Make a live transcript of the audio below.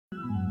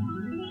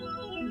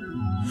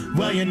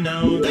Well, you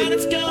know that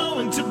it's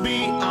going to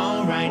be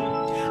alright.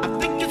 I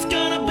think it's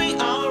gonna be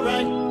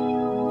alright.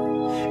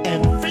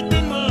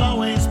 Everything will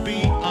always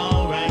be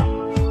alright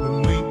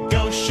when we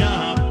go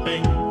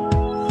shopping.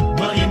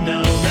 Well, you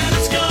know that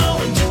it's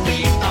going to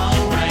be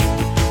alright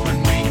when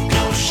we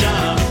go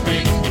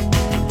shopping.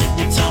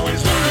 It's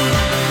always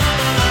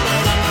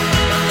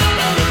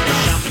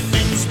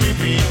shopping's we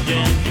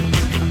begin.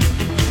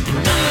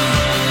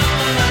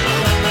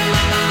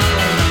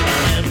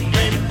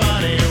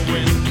 Everybody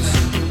wins,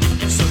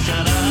 so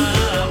shut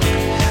up.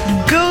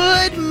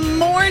 Good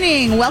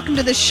morning. Welcome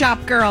to the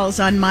Shop Girls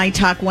on My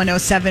Talk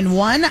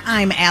 1071.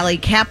 I'm Allie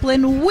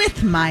Kaplan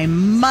with my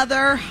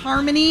mother,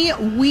 Harmony.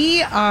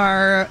 We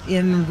are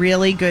in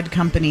really good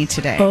company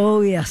today.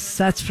 Oh, yes,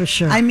 that's for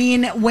sure. I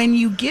mean, when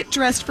you get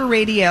dressed for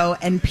radio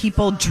and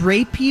people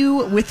drape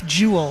you with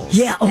jewels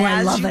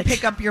I love as you it.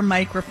 pick up your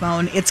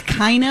microphone, it's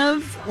kind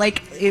of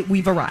like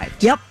we've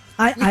arrived. Yep.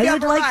 We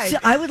have arrived.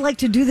 I would like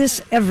to do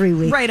this every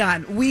week. Right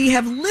on. We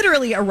have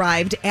literally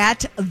arrived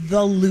at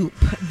The Loop.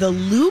 The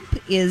Loop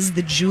is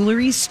the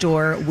jewelry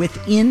store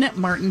within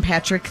Martin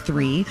Patrick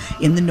 3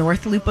 in the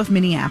North Loop of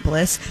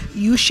Minneapolis.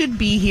 You should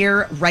be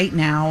here right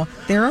now.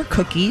 There are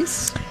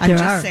cookies. I'm There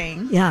just are.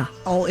 saying. Yeah.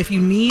 Oh, if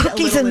you need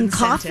Cookies a little and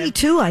incentive. coffee,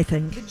 too, I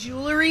think. The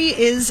jewelry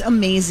is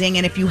amazing,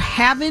 and if you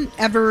haven't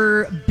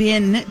ever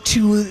been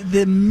to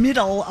the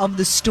middle of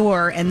the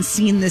store and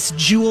seen this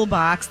jewel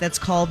box that's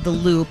called The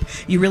Loop,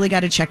 you really got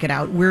to check it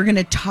out. We're going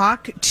to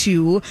talk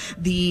to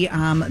the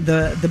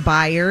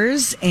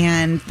buyers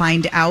and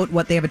find out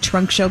what they have a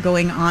trunk show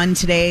going on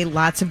today.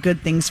 Lots of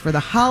good things for the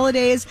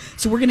holidays,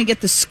 so we're going to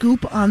get the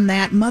scoop on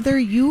that. Mother,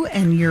 you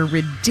and your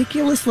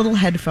ridiculous little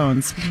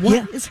headphones.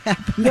 What is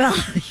happening? Well,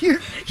 you're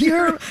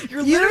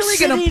literally going to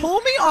sitting-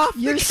 pull me off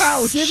You're the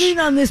couch. sitting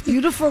on this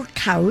beautiful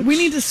couch. We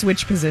need to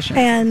switch positions.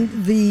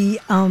 And the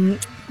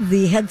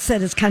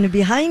headset is kind of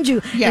behind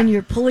you, Yeah. and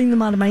you're pulling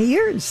them out of my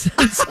ears.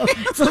 So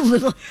it's a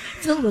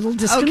little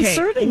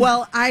disconcerting. Okay.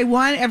 Well, I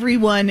want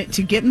everyone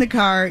to get in the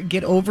car,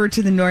 get over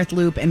to the North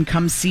Loop, and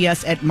come see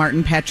us at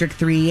Martin Patrick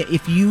 3.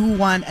 If you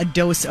want a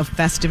dose of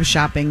festive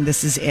shopping,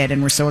 this is it.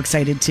 And we're so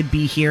excited to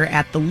be here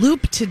at the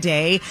Loop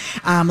today.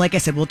 Like I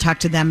said, we'll talk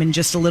to them in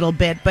just a little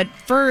bit. But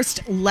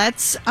first,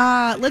 let's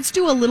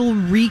do a little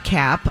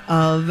recap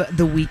of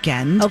the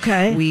weekend.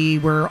 Okay. We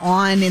were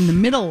on in the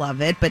middle of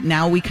it, but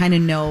now we kind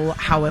of know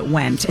how it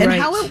went. And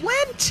Right. how it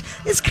went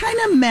is kind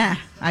of meh,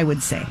 I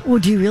would say. Well,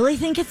 do you really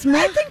think it's meh?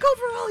 I think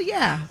overall,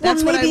 yeah.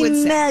 That's well, what I maybe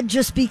would say. mad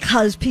just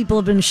because people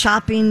have been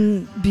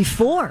shopping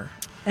before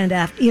and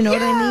after. You know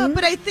what I mean?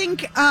 But I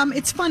think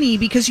it's funny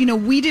because,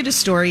 we did a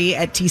story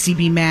at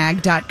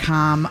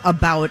tcbmag.com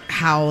about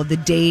how the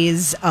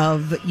days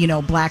of,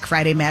 Black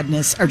Friday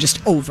madness are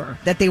just over,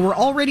 that they were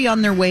already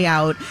on their way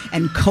out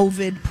and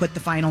COVID put the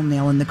final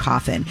nail in the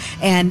coffin.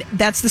 And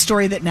that's the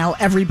story that now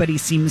everybody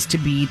seems to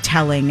be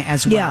telling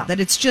as well, Yeah. that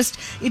it just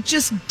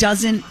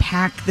doesn't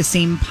pack the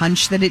same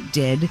punch that it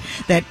did,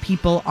 that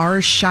people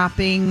are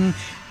shopping.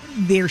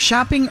 They're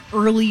shopping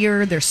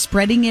earlier. They're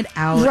spreading it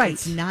out. Right.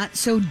 It's not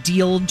so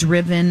deal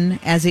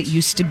driven as it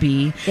used to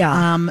be.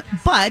 Yeah.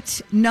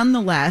 But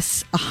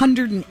nonetheless,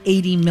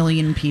 180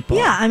 million people.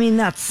 Yeah, I mean,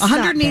 that's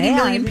 180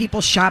 not million bad.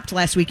 people shopped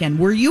last weekend.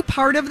 Were you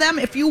part of them?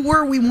 If you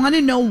were, we want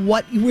to know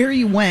where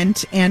you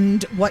went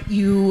and what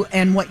you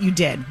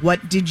did.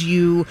 What did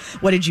you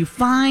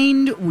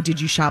find? Did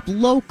you shop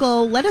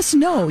local? Let us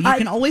know. You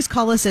can always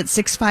call us at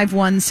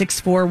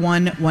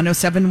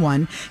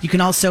 651-641-1071. You can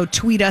also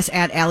tweet us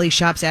at Alley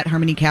Shops at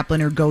Harmony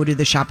Kaplan, or go to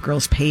the Shop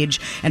Girls page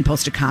and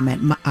post a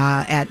comment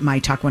at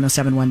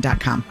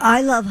mytalk1071.com.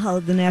 I love how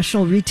the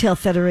National Retail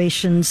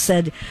Federation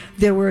said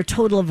there were a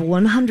total of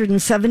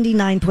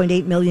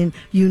 179.8 million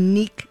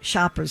unique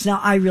shoppers. Now,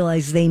 I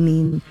realize they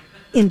mean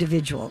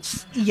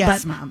individuals.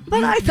 Yes, but, Mom.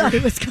 But I thought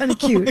it was kind of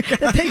cute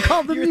that they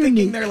called them You're unique.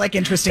 thinking they're like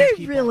interesting They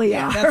people. really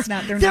Yeah, are. That's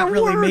not. They're There not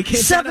really were making.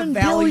 It's not a 7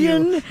 value.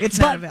 billion, It's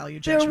not a but value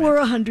judgment. There were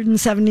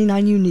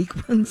 179 unique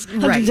ones.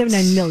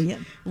 179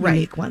 million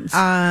unique ones.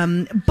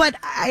 But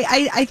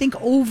I think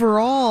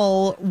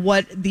overall,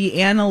 what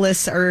the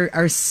analysts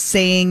are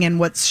saying and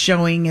what's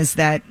showing is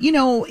that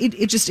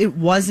it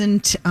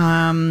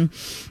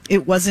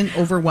wasn't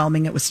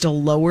overwhelming. It was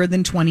still lower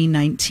than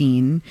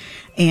 2019,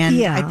 and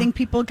Yeah. I think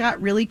people got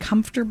really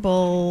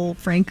comfortable,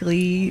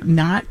 frankly,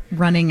 not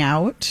running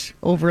out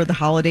over the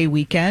holiday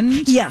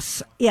weekend.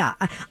 Yes, yeah.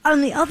 On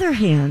the other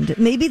hand,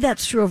 maybe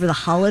that's true over the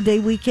holiday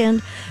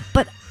weekend,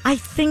 but I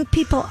think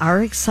people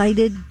are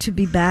excited to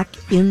be back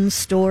in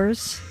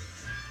stores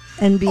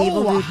and be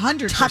able to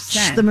 100%.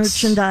 touch the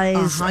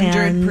merchandise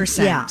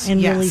 100%.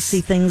 and really Yes.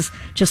 see things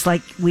just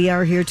like we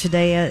are here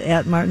today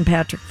at Martin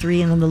Patrick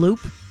 3 and on the Loop.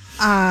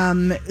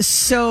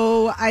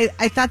 So I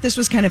thought this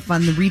was kind of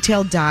fun. The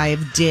Retail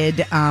Dive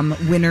did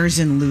winners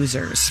and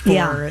losers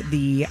for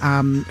the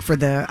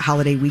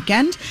holiday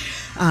weekend.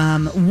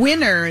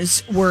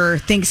 Winners were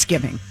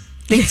Thanksgiving.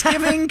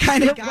 Thanksgiving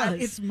kind It of got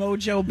was. its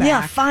mojo back.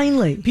 Yeah,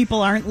 finally.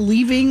 People aren't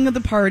leaving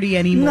the party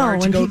anymore No,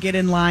 to and go peop- get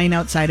in line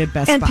outside at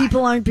Best And Buy.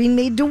 people aren't being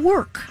made to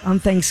work on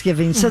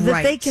Thanksgiving so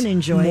that they Right. can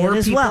enjoy More it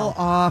as people well.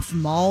 off,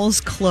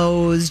 malls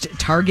closed,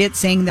 Target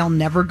saying they'll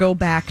never go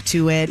back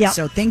to it. Yep.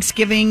 So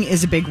Thanksgiving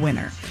is a big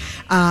winner.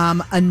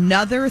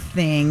 Another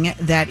thing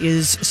that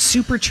is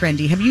super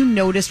trendy. Have you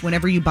noticed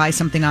whenever you buy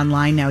something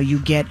online now, you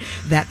get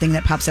that thing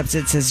that pops up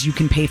that says you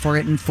can pay for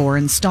it in 4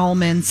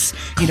 installments.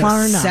 You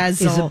Klarna know, is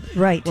Sezzle.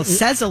 right. Well,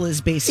 Sezzle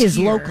is based Is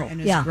here local,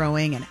 and is yeah.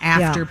 growing, and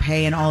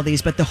Afterpay and all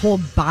these. But the whole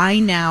buy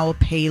now,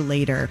 pay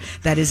later,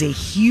 that is a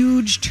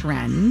huge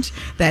trend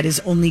that is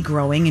only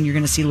growing, and you're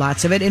going to see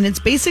lots of it. And it's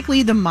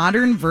basically the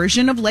modern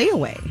version of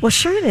layaway. Well,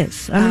 sure it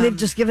is. I mean, they've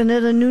just given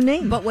it a new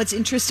name. But what's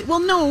interesting, well,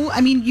 no,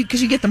 I mean,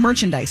 because you get the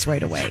merchandise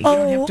right away. You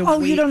don't have to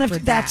wait you don't have for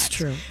to. That's that.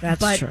 true. That's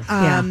but, true.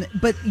 Yeah.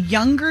 But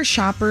younger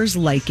shoppers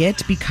like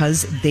it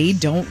because they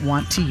don't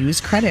want to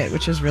use credit,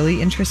 which is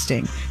really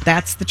interesting.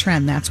 That's the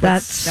trend. That's what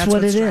what's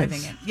it driving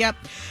is. it. Yep.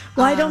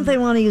 Why don't they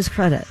want to use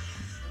credit?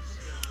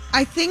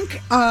 I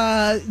think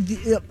a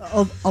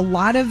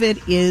lot of it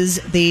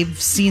is they've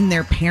seen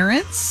their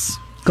parents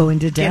Go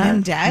into debt. get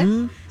in debt.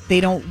 Mm. They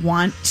don't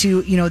want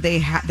to, you know,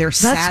 they're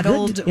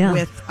saddled good, yeah.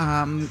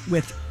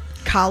 with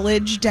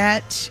college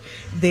debt.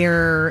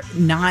 They're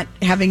not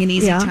having an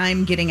easy Yeah.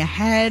 time getting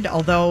ahead,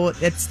 although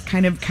it's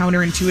kind of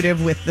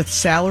counterintuitive with the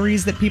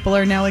salaries that people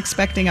are now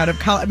expecting out of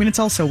college. I mean, it's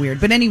all so weird.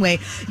 But anyway,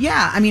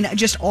 yeah, I mean,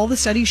 just all the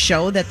studies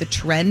show that the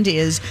trend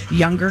is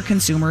younger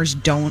consumers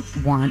don't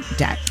want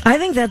debt. I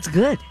think that's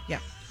good. Yeah.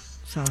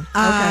 So,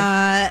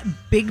 okay.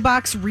 Big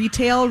box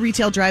retail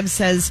Drive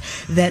says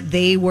that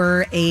they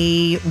were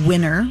a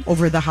winner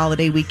over the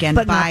holiday weekend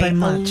But not by a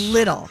much.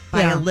 little.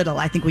 Yeah. A little.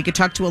 I think we could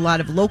talk to a lot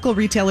of local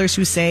retailers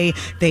who say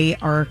they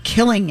are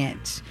killing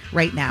it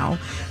right now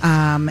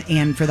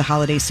and for the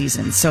holiday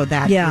season. So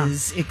that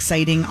is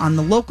exciting on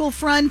the local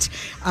front.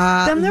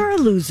 Then there are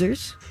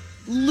losers.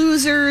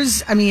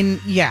 Losers, I mean,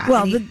 yeah.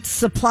 Well, the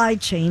supply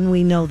chain,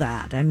 we know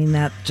that. I mean,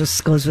 that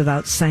just goes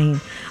without saying.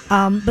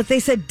 But they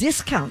said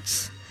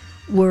discounts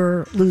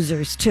were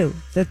losers too,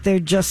 that they're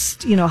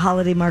just, you know,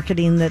 holiday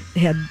marketing that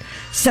had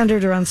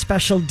centered around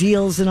special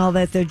deals and all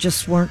that. There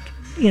just weren't,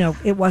 you know,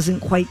 it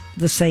wasn't quite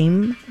the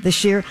same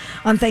this year.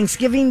 On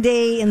Thanksgiving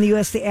Day in the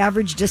U.S., the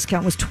average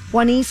discount was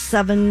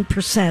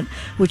 27%,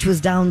 which was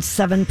down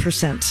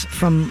 7%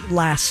 from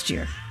last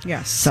year.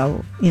 Yes.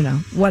 So, you know,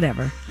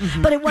 whatever.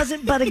 But it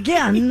wasn't, but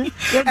again.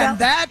 And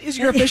that is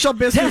your official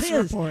business That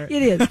is, report.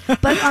 It is.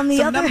 But on the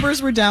Some other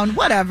numbers were down,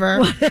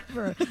 whatever.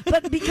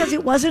 but because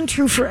it wasn't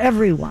true for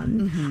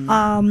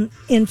everyone.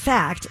 In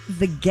fact,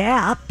 the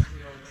Gap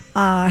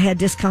had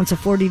discounts of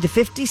 40 to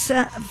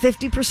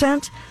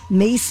 50%,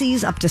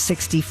 Macy's up to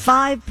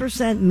 65%,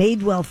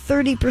 Madewell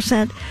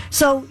 30%.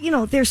 So, you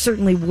know, there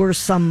certainly were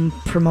some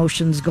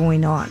promotions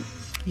going on.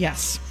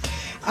 Yes.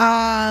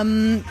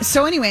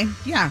 So anyway,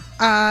 yeah,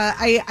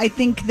 I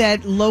think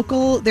that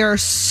there are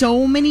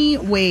so many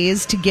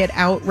ways to get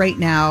out right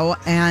now,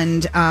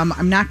 and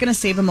I'm not going to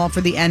save them all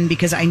for the end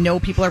because I know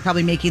people are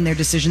probably making their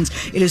decisions.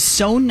 It is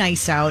so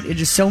nice out. It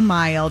is so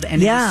mild,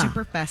 and it is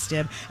super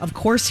festive. Of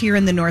course, here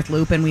in the North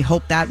Loop, and we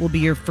hope that will be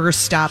your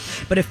first stop.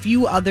 But a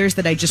few others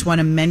that I just want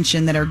to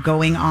mention that are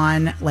going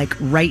on, like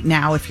right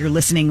now, if you're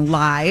listening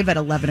live at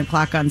 11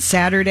 o'clock on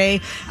Saturday,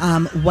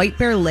 White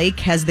Bear Lake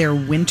has their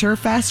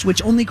Winterfest,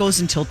 which only goes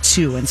until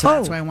 2, and so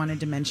that's why I wanted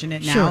to mention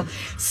it now. Sure.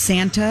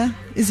 Santa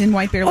is in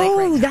White Bear Lake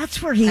right now.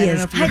 That's where he I don't is.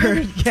 know if you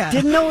heard. Yeah.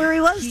 Didn't know where he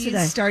was He's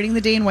today. starting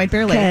the day in White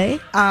Bear Lake.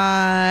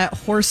 Okay.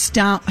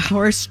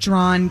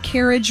 Horse-drawn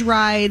carriage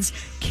rides,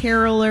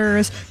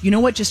 carolers. You know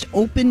what just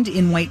opened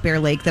in White Bear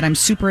Lake that I'm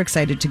super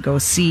excited to go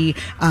see?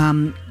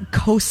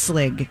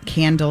 Koslig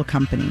Candle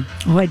Company.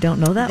 Oh, I don't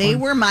know that They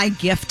one. were my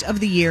gift of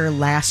the year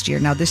last year.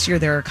 Now, this year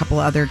there are a couple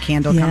other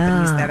candle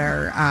companies that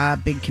are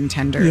big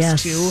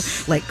contenders too,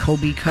 like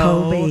Kobe Co.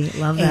 Kobe,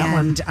 love that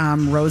one.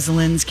 And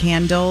Rosalind's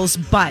Candles.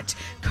 But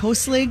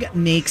Koslig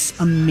makes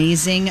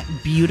amazing,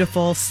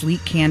 beautiful,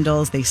 sleek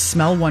candles. They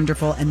smell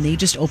wonderful, and they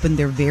just opened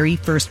their very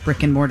first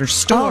brick and mortar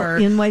store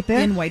in White Bear?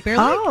 In White Bear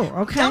Lake. Oh,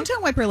 okay.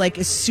 Downtown White Bear Lake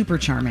is super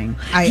charming.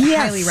 I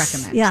Yes. highly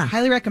recommend. Yeah.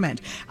 Highly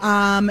recommend.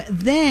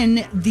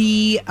 Then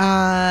the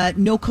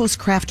No Coast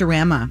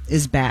Craftorama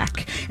is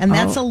back, and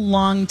that's a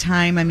long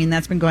time. I mean,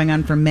 that's been going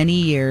on for many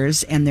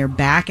years, and they're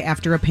back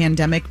after a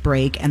pandemic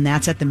break, and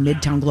that's at the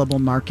Midtown Global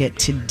Market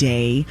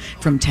today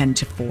from 10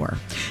 to 4.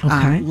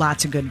 Okay.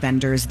 Lots of good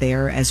vendors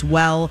there as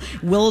well.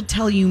 We'll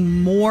tell you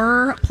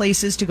more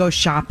places to go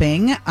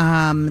shopping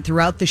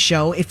throughout the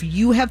show. If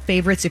you have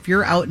favorites, if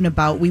you're out and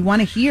about, we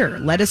want to hear.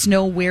 Let us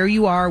know where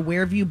you are,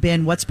 where have you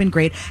been, what's been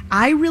great.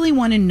 I really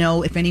want to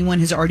know if anyone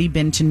has already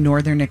been to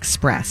Northern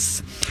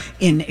Express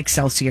in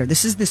Excelsior.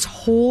 This is this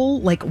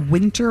whole like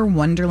winter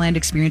wonderland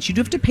experience. You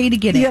do have to pay to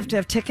get in. You have to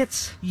have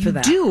tickets You for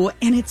that. do,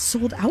 and it's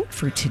sold out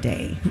for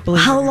today.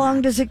 believe it How or not.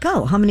 long does it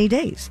go? How many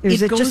days? Or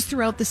is It goes just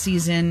throughout the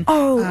season.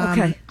 Oh,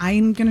 okay.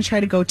 I'm going to try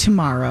to go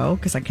tomorrow.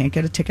 because I can't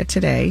get a ticket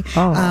today.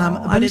 Oh, but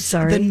I'm it's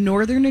sorry. the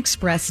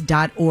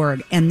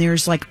northernexpress.org, and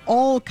there's like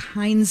all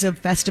kinds of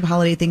festive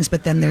holiday things,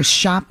 but then there's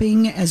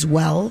shopping as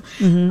well.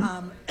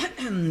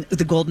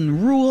 The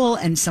Golden Rule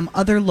and some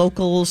other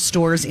local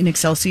stores in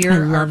Excelsior. I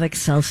love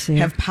Excelsior.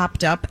 Have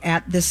popped up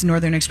at this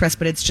Northern Express,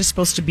 but it's just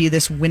supposed to be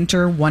this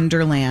winter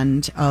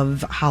wonderland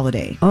of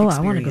holiday. Oh, I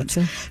wanna go experience.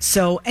 too.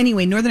 So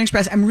anyway, Northern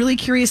Express. I'm really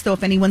curious though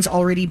if anyone's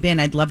already been.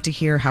 I'd love to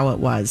hear how it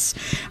was.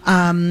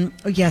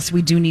 Yes,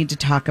 we do need to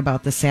talk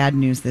about the sad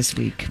news this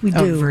week. We of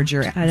do.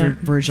 Virgil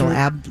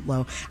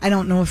Abloh. I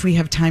don't know if we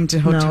have time to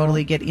No.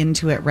 totally get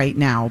into it right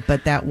now,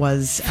 but that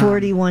was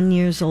 41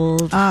 years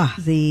old,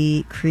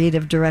 the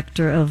creative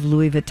director of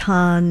Louis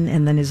Vuitton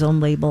and then his own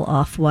label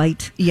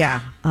Off-White.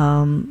 Yeah.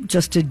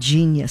 Just a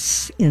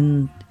genius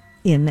in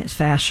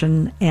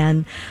fashion,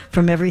 and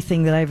from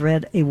everything that I've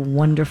read, a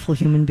wonderful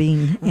human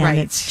being. And Right.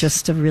 it's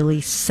just a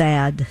really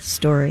sad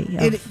story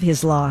of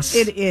his loss.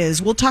 It is.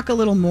 We'll talk a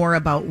little more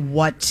about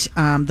what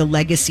the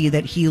legacy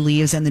that he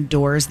leaves and the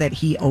doors that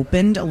he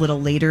opened a little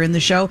later in the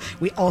show.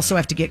 We also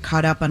have to get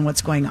caught up on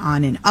what's going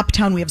on in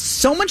Uptown. We have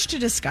so much to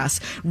discuss.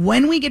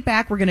 When we get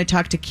back, we're going to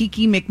talk to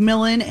Kiki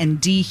McMillan and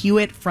Dee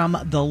Hewitt from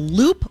The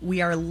Loop.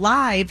 We are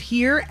live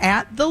here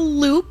at The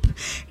Loop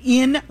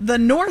in the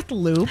North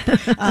Loop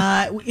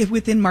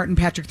within Martin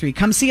Patrick 3.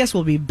 Come see us.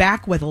 We'll be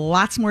back with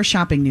lots more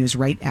shopping news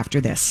right after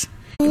this.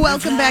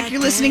 Welcome back.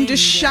 You're listening to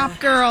Shop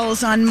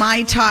Girls on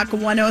My Talk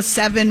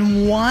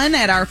 107.1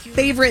 at our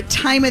favorite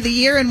time of the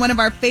year and one of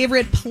our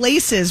favorite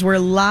places. We're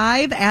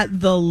live at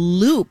The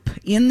Loop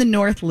in the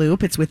North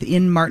Loop. It's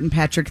within Martin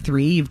Patrick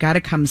 3. You've got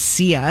to come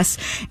see us.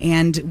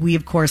 And we,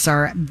 of course,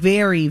 are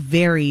very,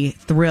 very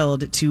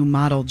thrilled to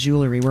model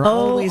jewelry. We're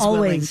always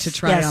willing to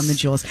try yes. on the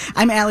jewels.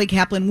 I'm Allie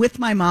Kaplan with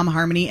my mom,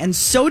 Harmony, and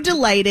so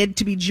delighted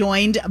to be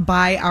joined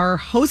by our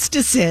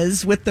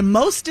hostesses with the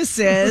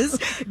mostesses,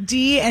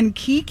 Dee and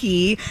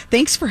Kiki.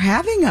 Thanks for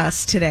having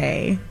us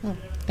today.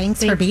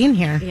 Thanks for being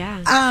here.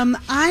 Yeah.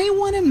 I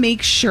want to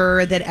make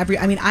sure that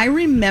I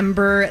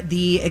remember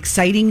the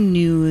exciting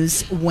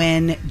news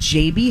when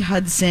JB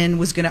Hudson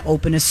was going to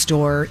open a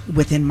store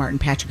within Martin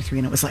Patrick 3,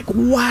 and it was like,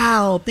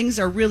 wow, things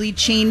are really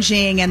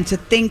changing. And to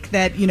think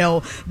that,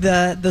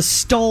 the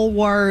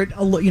stalwart,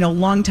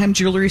 longtime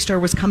jewelry store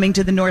was coming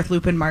to the North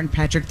Loop in Martin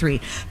Patrick 3.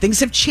 Things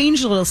have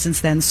changed a little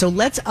since then. So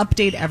let's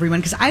update everyone,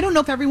 because I don't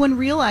know if everyone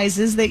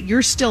realizes that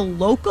you're still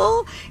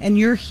local and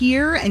you're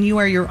here and you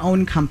are your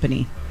own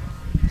company.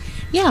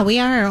 Yeah, we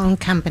are our own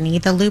company.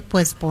 The Loop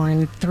was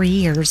born 3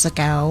 years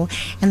ago,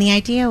 and the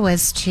idea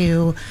was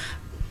to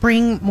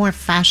bring more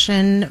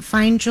fashion,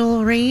 fine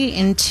jewelry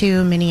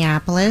into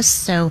Minneapolis.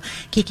 So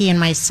Kiki and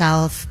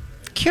myself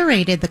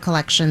curated the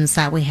collections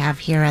that we have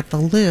here at the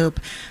Loop,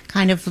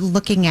 kind of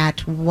looking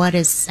at what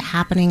is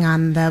happening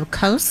on the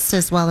coasts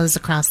as well as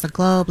across the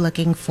globe,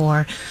 looking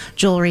for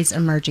jewelry's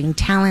emerging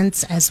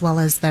talents as well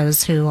as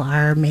those who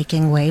are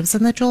making waves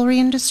in the jewelry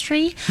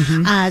industry.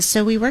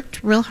 So we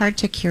worked real hard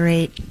to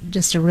curate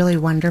just a really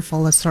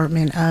wonderful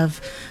assortment of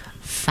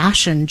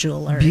fashion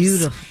jewelers.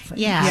 Beautiful.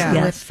 Yeah,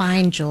 Yes. with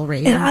fine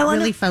jewelry. And I wanna-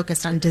 really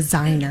focused on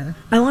designer.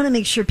 I want to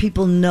make sure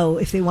people know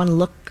if they want to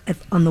look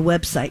on the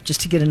website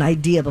just to get an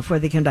idea before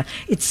they come down.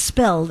 It's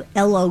spelled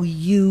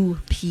Loupe.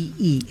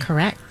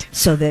 Correct.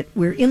 So that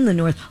we're in the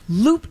North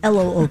Loop,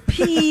 Loop,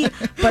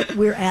 but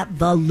we're at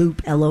the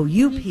Loop,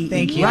 Loupe.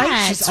 Thank you. Yeah,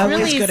 Right? She's it's always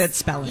really- good at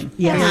spelling.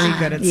 Yes. Very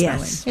good at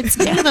Yes. spelling. It's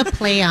kind of a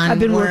play on I've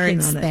been working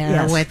words on it, there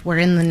yes. with we're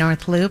in the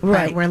North Loop,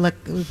 Right. but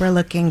we're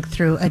looking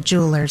through a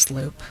jeweler's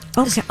loop.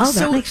 Okay. Oh, that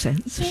So, makes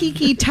sense.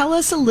 Kiki, tell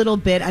us a little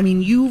bit. I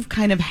mean, you've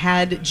kind of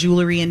had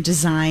jewelry and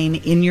design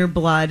in your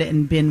blood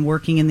and been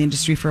working in the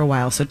industry for a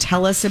while. So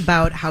tell us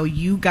about how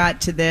you got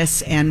to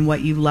this and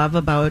what you love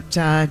about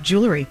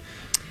jewelry.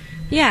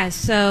 Yeah,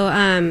 so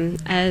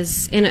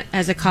as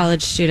a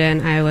college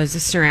student, I was a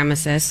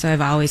ceramicist, so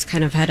I've always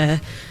kind of had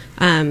a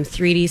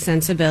 3D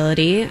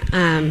sensibility.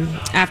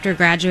 After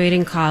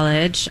graduating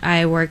college,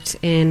 I worked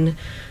in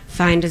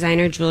fine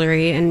designer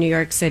jewelry in New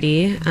York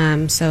City,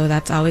 so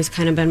that's always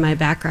kind of been my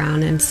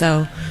background. And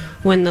so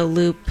when the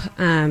Loop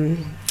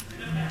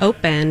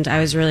opened, I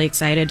was really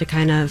excited to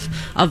kind of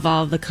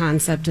evolve the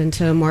concept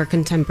into a more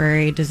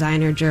contemporary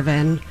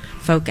designer-driven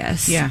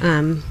focus.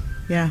 Yeah.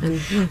 Yeah.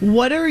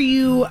 What are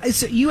you?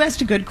 So you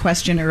asked a good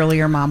question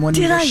earlier, Mom. When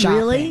we Did were I shopping.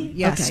 really?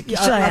 Yes. Okay.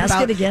 Should I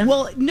ask it again?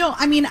 Well, no.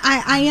 I mean,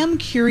 I am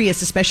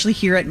curious, especially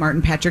here at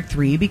Martin Patrick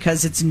 3,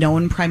 because it's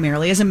known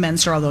primarily as a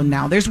men's store. Although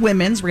now there's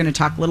women's. We're going to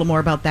talk a little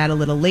more about that a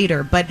little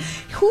later. But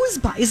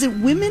is it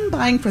women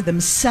buying for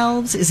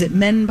themselves? Is it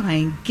men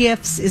buying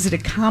gifts? Is it a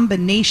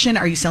combination?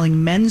 Are you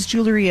selling men's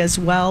jewelry as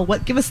well?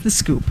 Give us the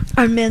scoop.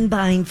 Are men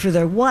buying for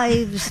their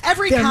wives,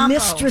 Every their combo.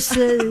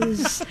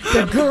 mistresses,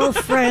 their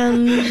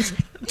girlfriends?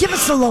 Give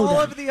us the lowdown.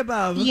 All of the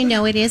above.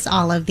 It is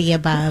all of the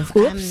above.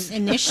 Oops.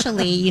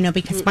 Initially,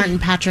 because Martin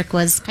Patrick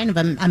was kind of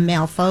a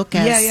male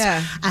focus.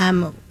 Yeah.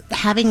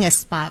 Having a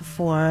spot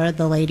for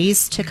the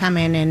ladies to come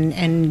in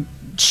and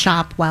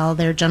shop while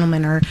their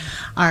gentlemen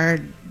are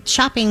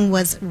shopping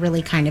was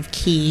really kind of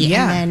key.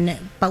 Yeah.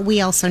 But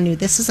we also knew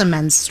this is a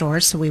men's store,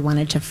 so we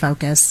wanted to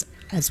focus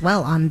as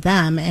well on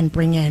them and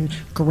bring in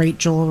great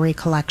jewelry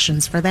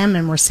collections for them.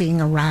 And we're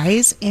seeing a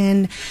rise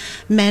in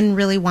men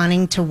really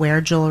wanting to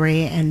wear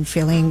jewelry and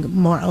feeling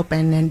more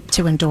open and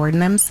to adorn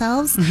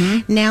themselves.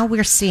 Now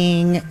we're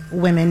seeing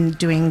women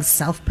doing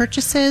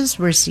self-purchases.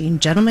 We're seeing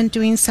gentlemen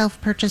doing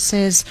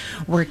self-purchases.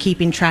 We're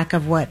keeping track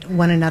of what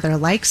one another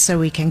likes so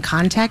we can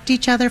contact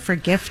each other for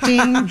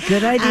gifting.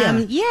 Good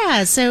idea.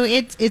 Yeah, so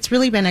it's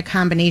really been a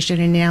combination.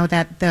 And now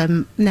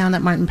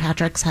that Martin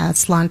Patrick's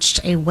has launched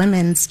a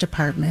women's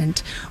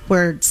department,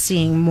 we're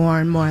seeing more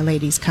and more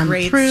ladies come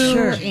Great. through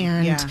Sure.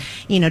 and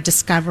Yeah.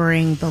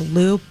 discovering the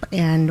Loop.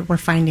 And we're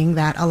finding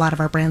that a lot of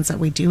our brands that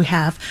we do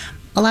have,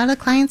 a lot of the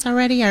clients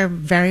already are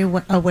very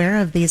aware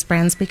of these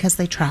brands because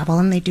they travel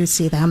and they do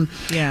see them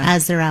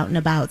as they're out and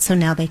about. So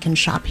now they can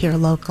shop here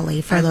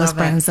locally for those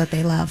brands that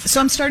they love. So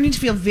I'm starting to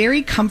feel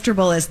very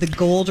comfortable as the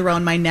gold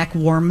around my neck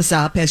warms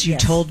up, as you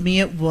told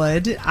me it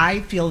would. I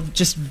feel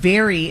just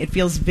it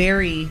feels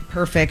very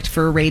perfect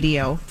for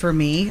radio for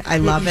me. I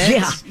love it.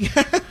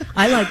 Yeah.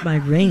 I like my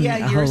ring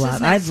a whole yours lot.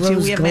 is I have nice too.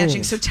 rose We have gold.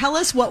 matching. So tell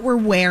us what we're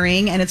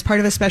wearing, and it's part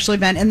of a special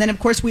event. And then, of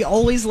course, we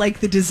always like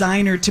the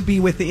designer to be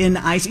within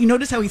eyes. You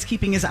notice how he's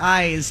keeping his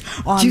eyes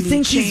on Do you the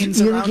think chains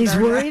he's around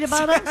our worried necks.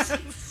 about us?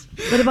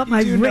 What about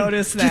my do ring?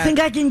 notice Do you that. think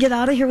I can get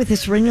out of here with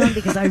this ring on?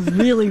 Because I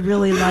really,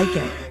 really like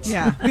it.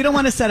 Yeah, we don't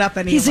want to set up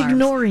any He's alarms.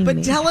 ignoring But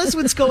me. tell us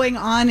what's going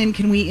on, and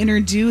can we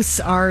introduce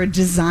our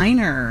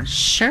designer?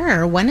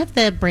 Sure. One of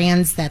the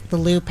brands that the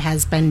Loop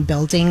has been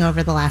building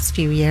over the last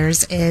few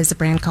years is a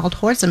brand called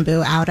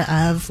Horsenbu out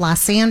of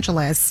Los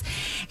Angeles.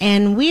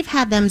 And we've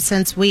had them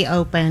since we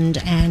opened,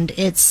 and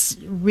it's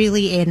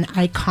really an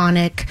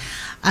iconic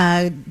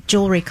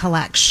jewelry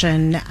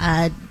collection.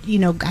 I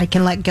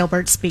can let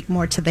Gilbert speak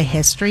more to the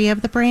history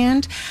of the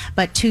brand,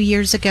 but 2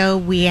 years ago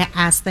we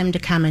asked them to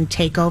come and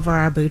take over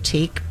our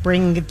boutique,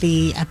 bring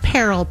the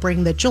apparel,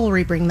 bring the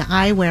jewelry, bring the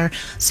eyewear,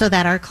 so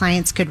that our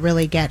clients could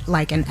really get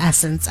like an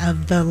essence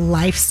of the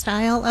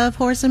lifestyle of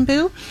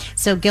Horsenbu.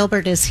 So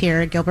Gilbert is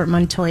here, Gilbert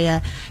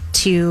Montoya,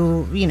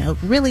 to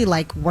really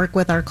like work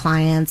with our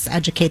clients,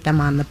 educate them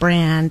on the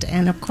brand,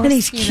 and of course, And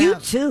he's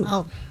cute, too.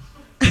 Oh,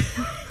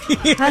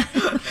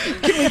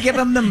 Can we give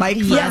him the mic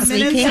for Yes, a we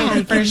minute can, so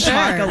we for can sure.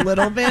 talk a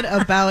little bit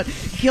about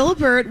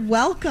Gilbert?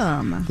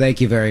 Welcome.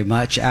 Thank you very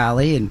much,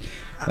 Allie. And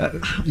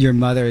your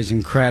mother is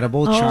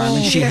incredible,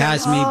 charming. She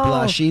has me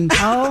blushing.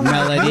 Oh, my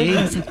Melody,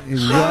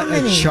 goodness.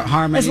 what a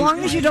harmony. As long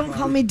as you don't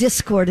call me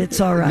Discord,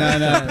 it's all right.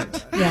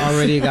 No,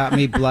 already got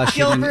me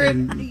blushing.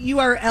 Gilbert, you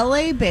are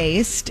LA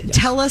based.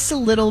 Tell us a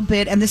little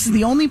bit, and this is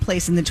the only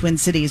place in the Twin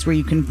Cities where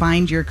you can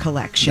find your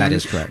collection. That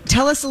is correct.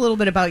 Tell us a little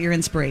bit about your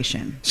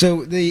inspiration.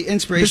 So the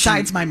inspiration,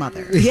 Besides my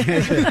mother.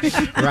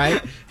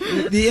 right?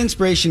 The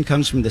inspiration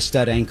comes from the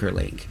stud anchor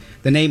link.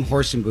 The name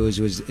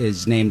Horsenbu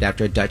is named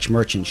after a Dutch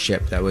merchant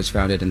ship that was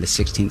founded in the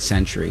 16th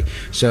century.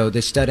 So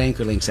the stud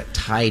anchor links that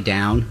tie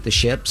down the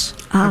ships,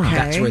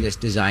 that's where this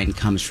design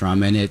comes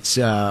from. And it's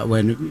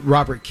when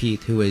Robert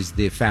Keith, who is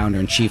the founder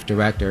and chief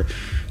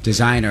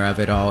designer of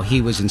it all,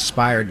 he was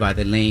inspired by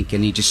the link,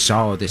 and he just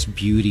saw this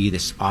beauty,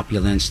 this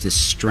opulence, this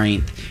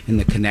strength in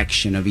the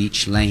connection of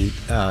each link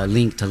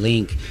to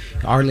link.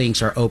 Our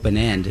links are open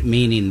end,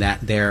 meaning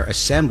that they're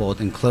assembled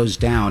and closed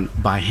down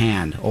by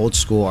hand, old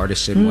school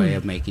artisan way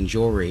of making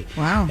jewelry.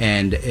 Wow.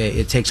 And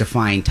it takes a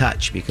fine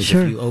touch, because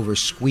if you over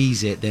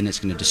squeeze it, then it's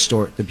going to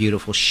distort the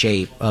beautiful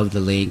shape of the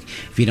link.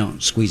 If you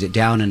don't squeeze it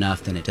down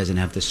enough, then it doesn't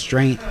have the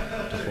strength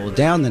to hold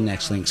down the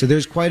next link. So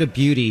there's quite a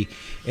beauty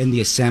in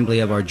the assembly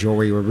of our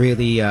jewelry. We're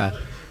really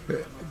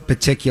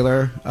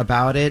particular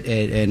about it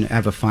and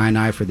have a fine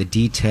eye for the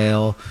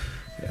detail.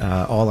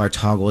 All our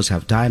toggles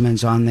have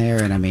diamonds on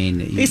there, and I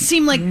mean, They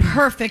seem like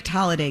perfect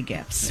holiday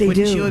gifts. They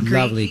Wouldn't do. you agree?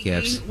 Lovely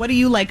gifts. What do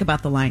you like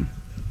about the line?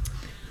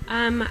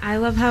 I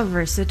love how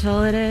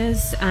versatile it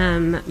is,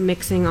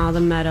 mixing all the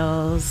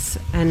metals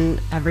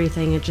and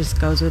everything. It just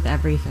goes with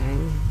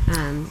everything.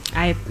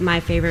 My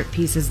favorite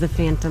piece is the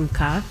Phantom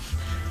Cuff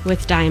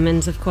with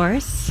diamonds, of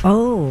course.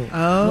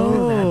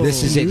 Oh.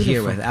 this is it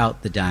here beautiful.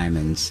 without the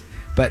diamonds.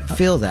 But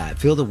feel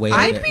the weight of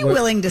I'd it. be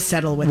willing to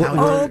settle without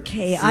it.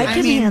 Okay, I I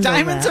can mean, handle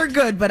diamonds that. are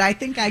good, but I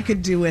think I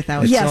could do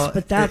without Yes, all-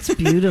 but that's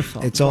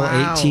beautiful. It's all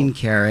Wow. 18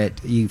 karat.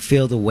 You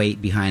feel the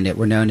weight behind it.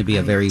 We're known to be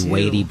a very do.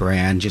 weighty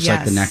brand, just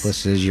like the Yes.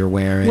 necklaces you're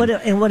wearing.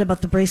 And what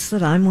about the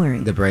bracelet I'm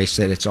wearing? The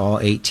bracelet, it's all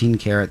 18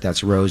 karat.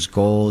 That's rose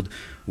gold.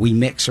 We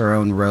mix our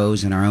own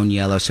rose and our own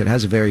yellow, so it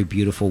has a very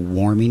beautiful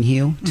warming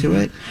hue to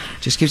it.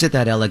 Just gives it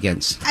that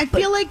elegance. I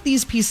feel like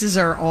these pieces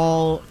are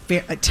all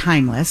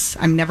timeless.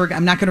 I'm not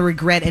going to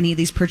regret any of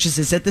these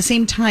purchases. At the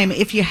same time,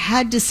 if you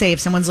had to say, if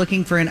someone's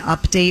looking for an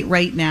update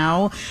right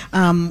now,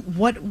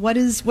 what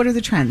are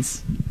the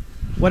trends?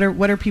 What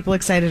are people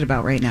excited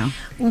about right now?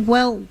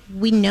 Well,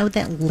 we know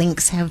that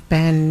links have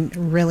been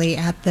really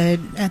at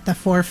the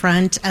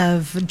forefront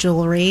of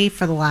jewelry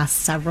for the last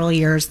several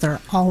years. They're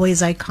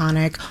always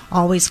iconic,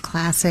 always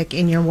classic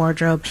in your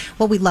wardrobe.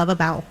 What we love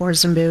about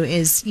Horsenbu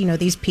is,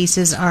 these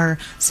pieces are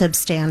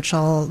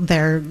substantial.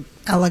 They're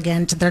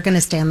elegant. They're going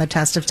to stand the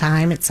test of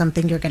time. It's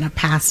something you're going to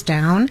pass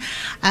down.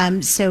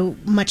 So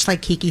much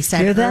like Kiki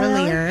said Hear that,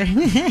 earlier.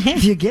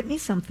 If you get me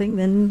something,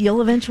 then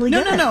you'll eventually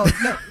No, get no, it.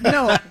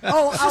 no.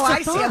 Oh,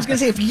 I see. I was going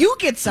to say, if you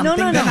get something,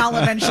 no. then I'll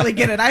eventually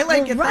get it. I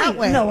like it right. that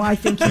way. No, I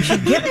think you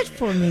should get it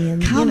for me.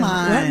 And Come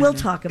on. we'll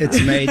talk about It's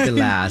it. made to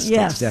last.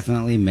 Yes. It's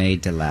definitely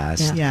made to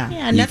last. Yeah. Yeah.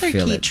 Yeah, another You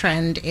feel key it.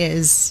 trend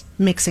is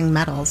mixing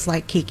metals,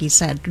 like Kiki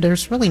said.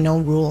 There's really no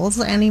rules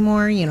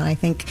anymore. I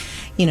think,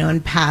 in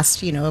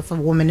past, if a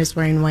woman is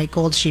wearing white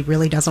gold, she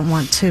really doesn't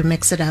want to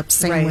mix it up.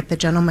 Same Right. with the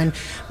gentleman.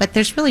 But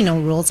there's really no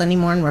rules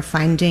anymore, and we're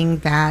finding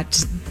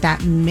that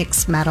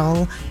mixed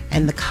metal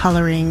and the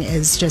coloring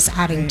is just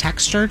adding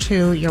texture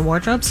to your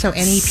wardrobe. So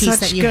any piece Such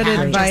that you good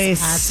have advice.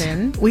 just adds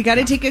in. We got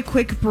to take a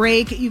quick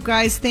break. You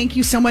guys, thank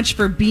you so much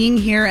for being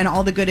here and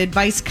all the good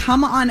advice.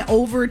 Come on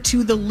over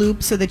to the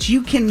Loop so that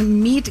you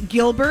can meet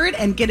Gilbert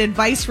and get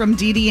advice from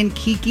Dee Dee and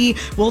Kiki.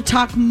 We'll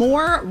talk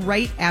more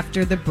right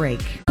after the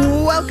break.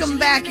 Welcome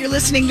back. You're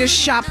listening to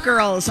Shop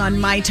Girls on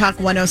My Talk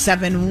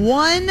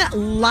 107.1,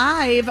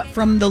 live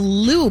from the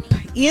Loop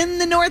in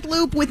the North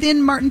Loop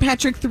within Martin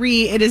Patrick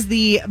 3. It is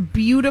the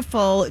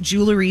beautiful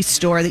jewelry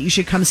store that you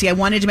should come see. I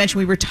wanted to mention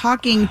we were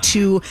talking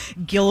to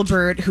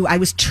Gilbert, who I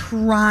was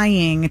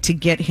trying to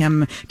get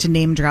him to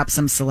name drop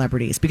some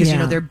celebrities because,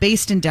 Yeah. they're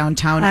based in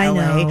downtown I LA,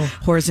 know.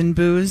 Whores and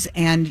Booze,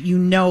 and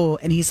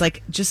and he's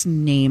like, just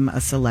name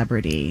a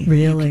celebrity. You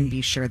Really? can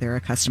be sure they're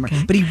a customer.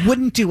 But he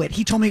wouldn't do it.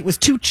 He told me it was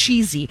too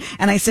cheesy.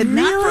 And I said,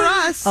 not for Really?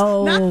 us.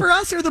 Oh. Not for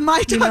us or the My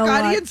Talk You know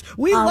what? audience.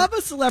 We love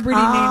a celebrity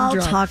I'll name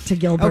drop. talk to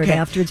Gilbert Okay.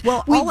 afterwards.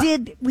 Well,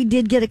 we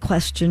did get a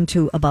question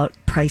too about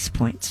price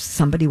points.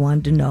 Somebody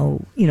wanted to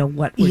know,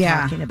 what we're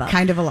talking about.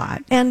 kind of a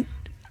lot. And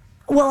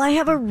I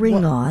have a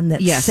ring on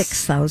that's yes.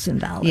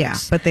 $6,000. Yeah,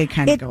 but they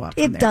kind of go up.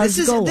 From It there. does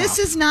this is, go This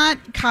up. is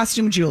not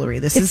costume jewelry.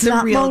 This It's is the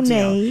not real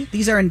Monet. deal.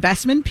 These are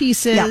investment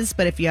pieces, Yep.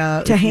 but if you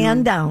To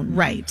hand down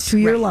right to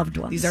your right. loved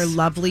ones. These are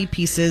lovely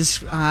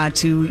pieces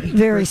to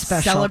Very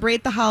special.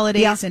 celebrate the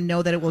holidays Yep. and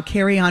know that it will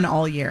carry on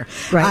all year.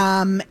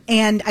 Right.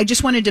 And I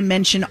just wanted to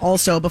mention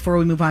also before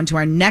we move on to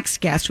our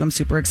next guest, who I'm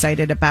super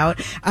excited about,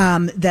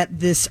 that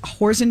this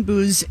Whores and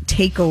Booze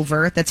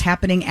takeover that's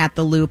happening at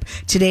the Loop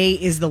today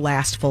is the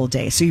last full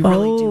day. So you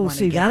really do want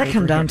so you gotta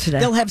come down today.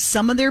 They'll have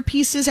some of their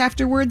pieces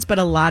afterwards, but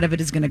a lot of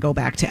it is going to go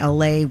back to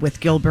LA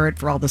with Gilbert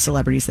for all the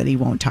celebrities that he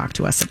won't talk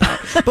to us about.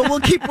 But we'll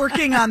keep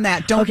working on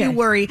that. Don't Okay. you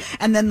worry.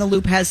 And then the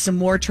Loop has some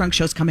more trunk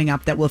shows coming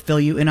up that we'll fill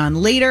you in on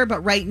later.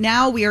 But right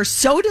now, we are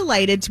so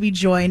delighted to be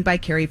joined by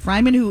Carrie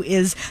Fryman, who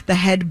is the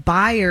head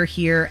buyer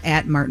here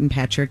at Martin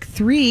Patrick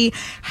 3.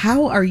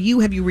 How are you?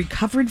 Have you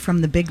recovered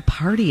from the big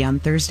party on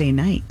Thursday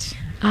night?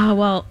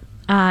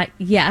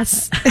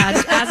 Yes.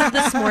 As of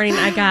this morning,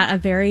 I got a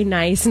very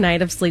nice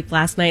night of sleep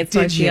last night,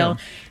 so Did I feel you?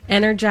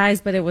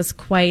 energized, but it was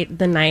quite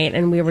the night,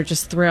 and we were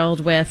just thrilled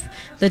with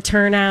the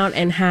turnout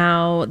and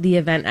how the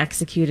event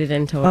executed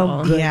in total.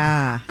 Oh, good.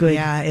 Yeah. Good.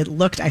 Yeah. It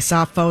looked, I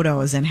saw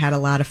photos and had a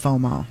lot of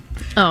FOMO.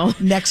 Oh.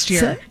 Next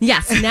year.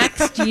 Yes,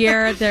 next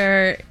year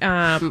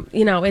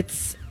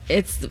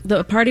it's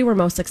the party we're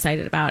most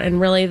excited about, and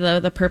really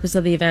the purpose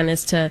of the event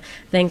is to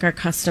thank our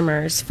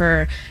customers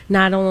for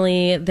not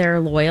only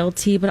their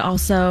loyalty but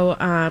also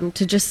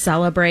to just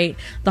celebrate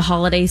the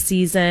holiday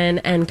season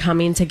and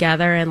coming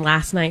together. And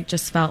last night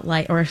just felt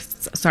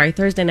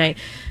Thursday night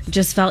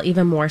just felt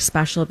even more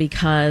special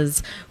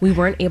because we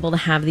weren't able to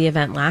have the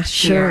event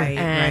last year, Right,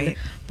 and right.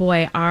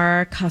 boy,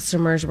 our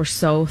customers were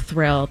so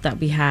thrilled that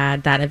we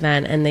had that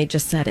event, and they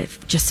just said it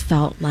just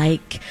felt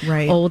like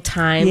Right. old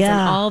times Yeah,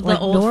 and all of the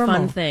like old normal.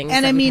 fun things.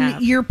 And that I we mean,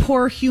 have.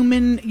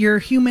 your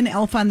human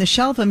elf on the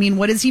shelf. I mean,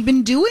 what has he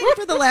been doing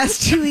for the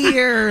last 2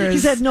 years?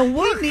 He's had no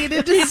work. He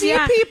needed to see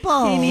Yeah,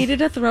 people. He needed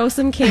to throw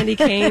some candy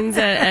canes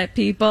at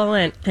people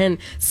and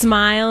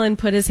smile and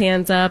put his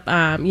hands up.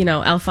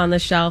 Elf on the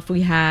Shelf.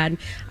 We had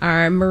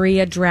our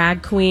Maria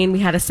drag queen. We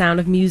had a Sound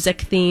of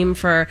Music theme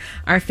for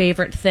our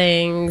favorite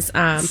things.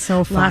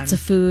 So fun. Lots of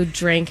food,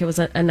 drink. It was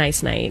a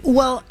nice night.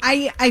 Well,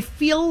 I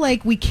feel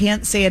like we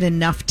can't say it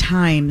enough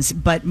times,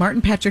 but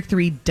Martin Patrick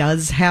 3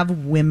 does have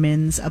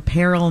women's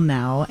apparel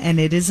now, and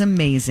it is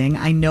amazing.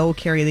 I know,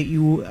 Carrie, that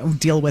you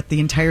deal with the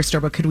entire store,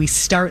 but could we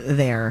start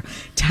there?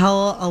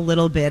 Tell a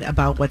little bit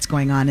about what's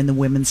going on in the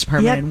women's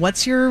department, Yep. and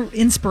what's your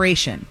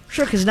inspiration?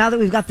 Sure, because now that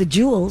we've got the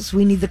jewels,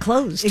 we need the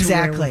clothes. to wear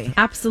Exactly. with.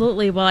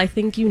 Absolutely. Well, I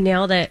think you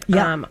nailed it.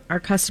 Yeah. Our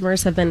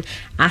customers have been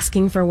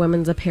asking for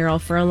women's apparel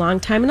for a long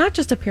time. And not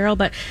just apparel,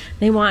 but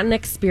they want an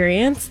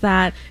experience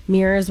that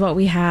mirrors what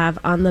we have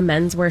on the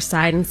menswear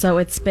side. And so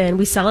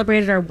we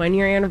celebrated our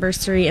 1-year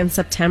anniversary in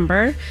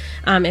September.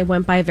 It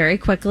went by very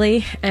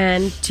quickly.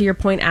 And to your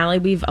point, Allie,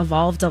 we've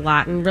evolved a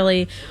lot. And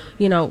really,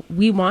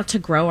 we want to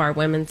grow our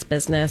women's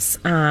business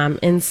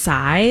in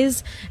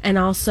size. And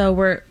also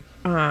we're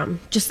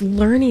just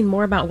learning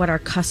more about what our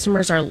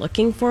customers are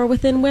looking for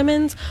within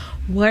women's,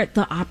 what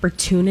the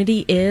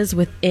opportunity is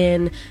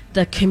within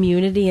the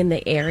community in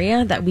the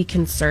area that we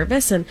can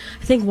service. And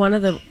I think one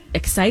of the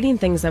exciting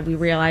things that we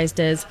realized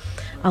is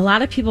a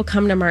lot of people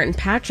come to Martin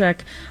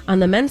Patrick on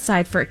the men's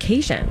side for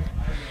occasion.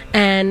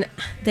 And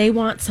they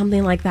want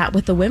something like that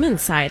with the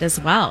women's side as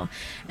well.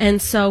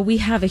 And so we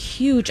have a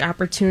huge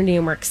opportunity,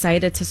 and we're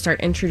excited to start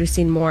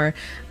introducing more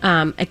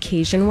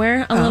occasion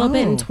wear a little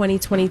bit in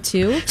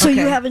 2022. So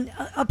you haven't,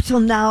 up till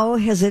now,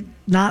 has it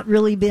not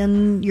really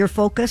been your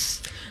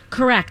focus?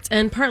 Correct.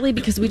 And partly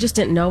because we just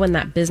didn't know when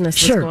that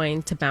business was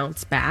going to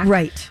bounce back.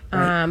 Right.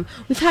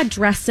 We've had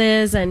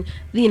dresses and,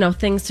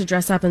 things to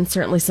dress up, and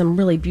certainly some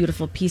really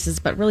beautiful pieces,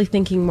 but really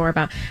thinking more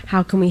about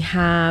how can we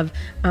have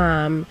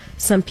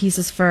some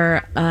pieces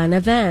for an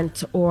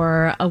event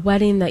or a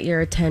wedding that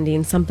you're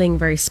attending, something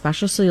very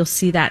special. So you'll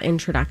see that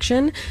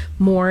introduction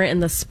more in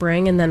the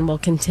spring, and then we'll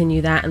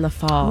continue that in the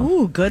fall.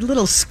 Ooh, good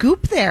little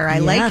scoop there. I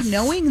like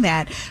knowing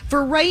that.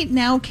 For right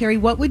now, Carrie,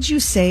 what would you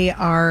say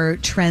are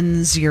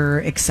trends you're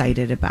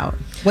excited about?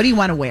 What do you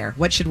want to wear?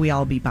 What should we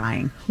all be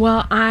buying?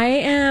 Well, I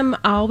am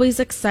always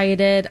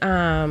excited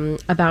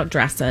about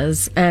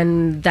dresses,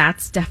 and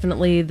that's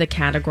definitely the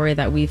category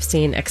that we've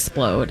seen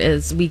explode.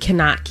 Is we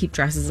cannot keep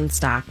dresses in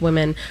stock.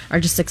 Women are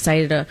just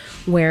excited to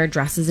wear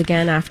dresses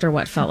again after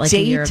what felt like a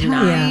year of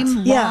not.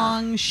 Daytime,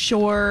 long,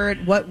 short.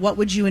 What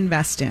would you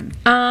invest in?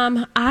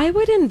 I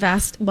would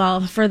invest,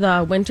 for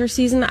the winter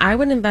season, I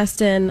would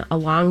invest in a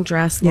long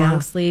dress,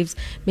 long sleeves,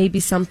 maybe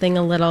something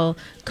a little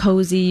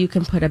cozy. You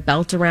can put a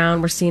belt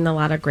around. We're seeing a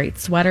lot of great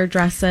sweater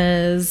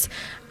dresses.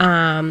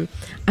 I'm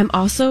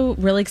also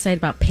really excited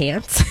about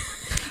pants.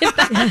 Well,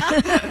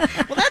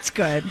 that's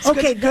good. It's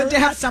good to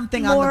have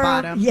something on the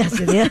bottom. Yes,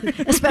 it is,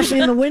 especially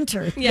in the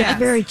winter. Yeah, it's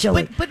very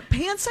chilly. But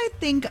pants, I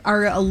think,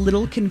 are a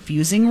little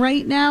confusing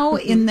right now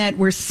in that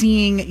we're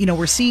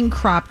seeing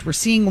cropped, we're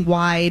seeing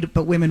wide,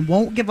 but women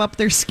won't give up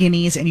their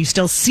skinnies, and you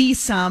still see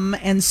some.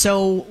 And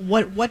so,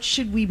 what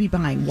should we be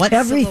buying? What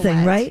everything,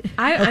 silhouette? right?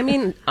 I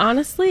mean,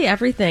 honestly,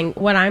 everything.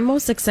 What I'm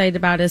most excited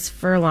about is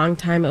for a long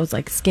time it was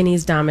like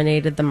skinnies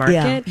dominated the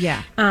market.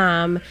 Yeah.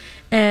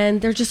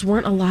 And there just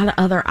weren't a lot of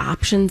other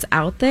options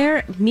out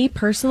there. Me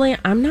personally,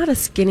 I'm not a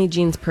skinny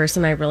jeans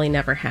person. I really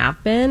never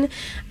have been.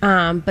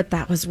 But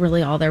that was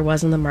really all there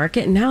was in the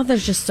market. And now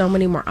there's just so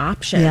many more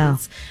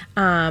options.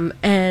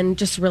 And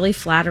just really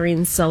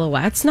flattering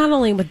silhouettes, not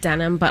only with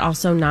denim, but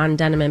also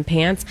non-denim and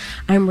pants.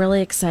 I'm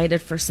really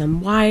excited for some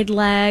wide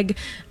leg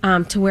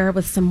to wear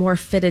with some more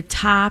fitted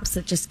tops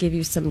that just give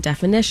you some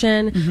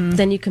definition.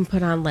 Then you can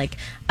put on like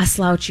a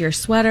slouchier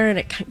sweater, and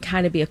it can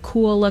kind of be a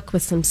cool look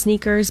with some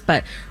sneakers.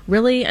 But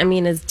really, I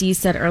mean, as Dee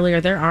said earlier,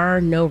 there are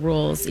no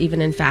rules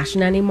even in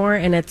fashion anymore,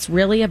 and it's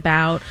really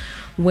about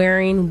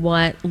wearing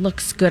what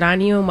looks good on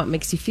you and what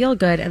makes you feel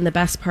good. And the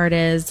best part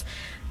is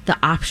the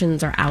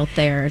options are out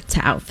there to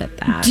outfit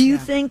that. Do you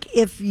think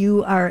if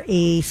you are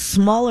a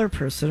smaller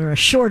person, or a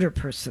shorter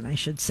person, I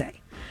should say,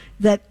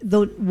 that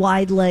the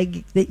wide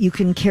leg, that you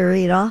can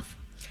carry it off?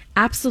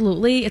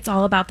 Absolutely. It's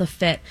all about the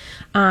fit.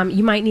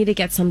 You might need to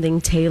get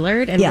something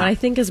tailored. And what I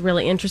think is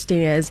really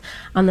interesting is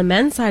on the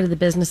men's side of the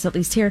business, at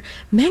least here,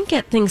 men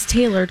get things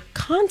tailored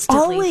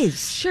constantly.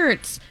 Always.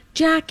 Shirts,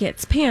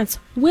 jackets, pants.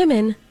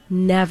 Women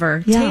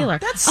never tailor.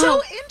 That's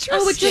so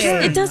interesting.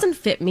 It doesn't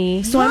fit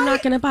me, so I'm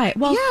not going to buy it.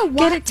 Well,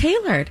 get it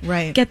tailored.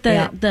 Right. Get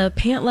the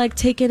pant leg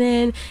taken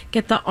in,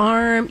 get the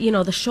arm,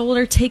 the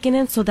shoulder taken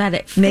in so that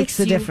it fits makes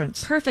the you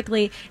difference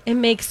perfectly. It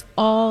makes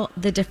all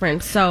the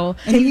difference. So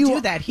and you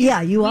do that here.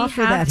 Yeah, you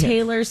offer that here. We have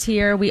tailors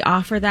here. We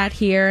offer that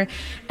here.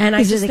 And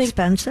I just it think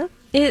expensive?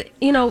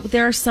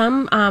 There are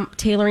some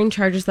tailoring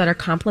charges that are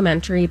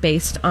complimentary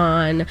based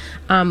on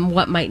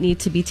what might need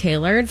to be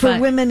tailored. For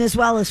women as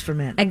well as for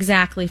men.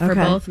 Exactly, for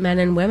both men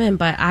and women.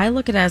 But I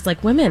look at it as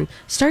like, women,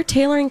 start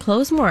tailoring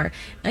clothes more,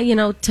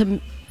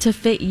 to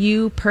fit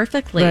you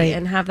perfectly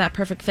and have that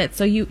perfect fit.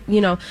 So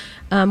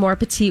a more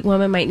petite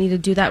woman might need to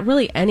do that.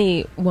 Really,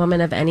 any woman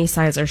of any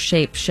size or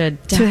shape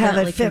should definitely to have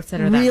it fit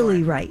consider that really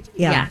more. right.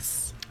 Yeah. Yes.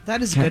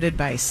 That is good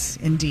advice,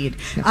 indeed.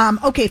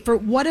 Okay,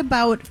 what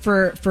about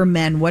for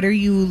men? What are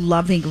you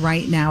loving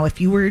right now? If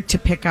you were to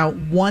pick out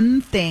one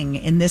thing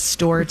in this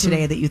store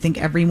today that you think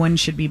everyone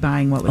should be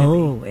buying, what would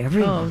it be?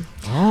 Everyone.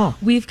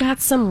 We've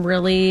got some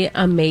really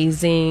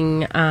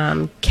amazing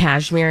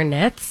cashmere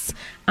knits.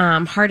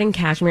 Hardin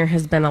Cashmere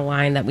has been a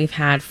line that we've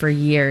had for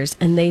years,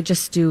 and they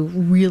just do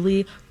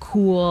really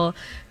cool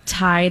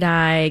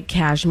tie-dye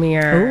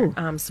cashmere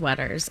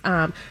sweaters.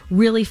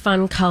 Really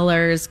fun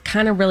colors,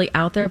 kind of really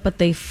out there, but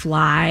they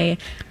fly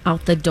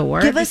out the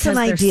door. Give us an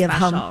idea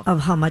special. of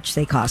how much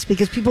they cost,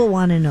 because people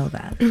want to know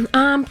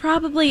that.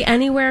 Probably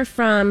anywhere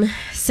from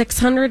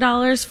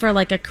 $600 for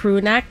like a crew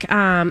neck,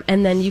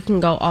 and then you can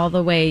go all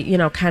the way,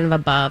 kind of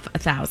above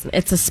 $1,000.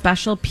 It's a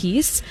special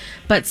piece,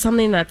 but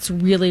something that's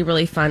really,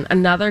 really fun.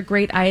 Another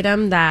great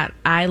item that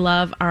I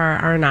love are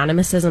our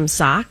Anonymousism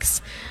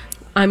socks.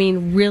 I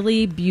mean,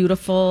 really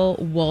beautiful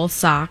wool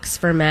socks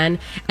for men,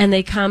 and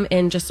they come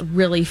in just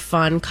really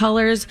fun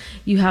colors.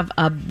 You have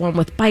one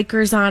with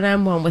bikers on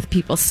them, one with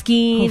people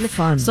skiing. Oh,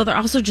 fun. So they're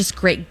also just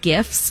great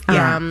gifts.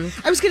 Yeah.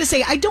 I was going to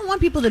say, I don't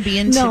want people to be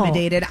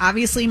intimidated.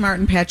 Obviously,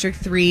 Martin Patrick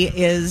 3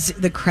 is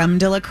the creme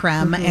de la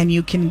creme, and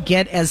you can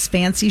get as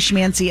fancy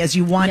schmancy as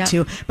you want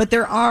to. But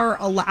there are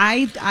a lot.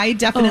 I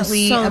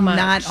definitely am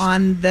not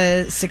on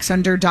the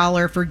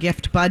 $600 for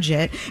gift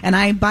budget, and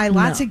I buy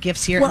lots of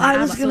gifts here. Well, I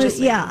was going to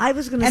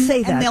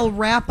say that. And they'll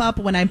wrap up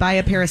when I buy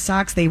a pair of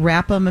socks. They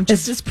wrap them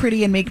just as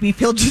pretty and make me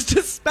feel just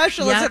as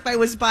special as if I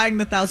was buying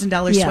the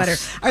 $1,000 sweater.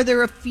 Are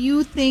there a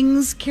few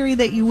things, Carrie,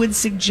 that you would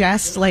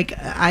suggest? Like,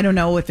 I don't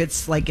know if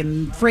it's like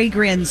in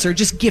fragrance or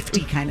just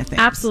gifty kind of things.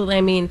 Absolutely.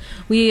 I mean,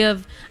 we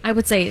have, I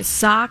would say,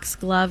 socks,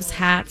 gloves,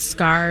 hats,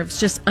 scarves,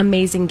 just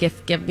amazing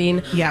gift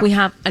giving. Yeah. We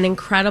have an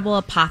incredible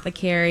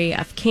apothecary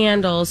of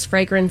candles,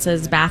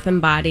 fragrances, bath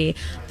and body.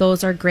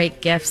 Those are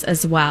great gifts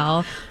as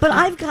well. But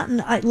I've gotten,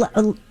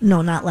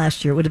 no, not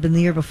last year. It would have been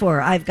the year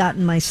before. I've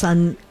gotten my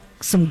son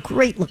some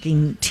great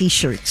looking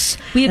T-shirts.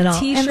 We have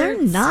T-shirts. And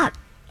they're not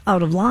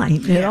out of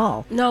line at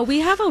all. No, we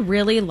have a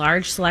really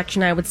large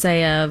selection, I would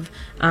say, of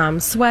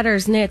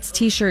sweaters, knits,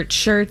 T-shirts,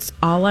 shirts,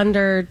 all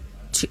under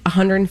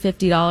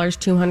 $150,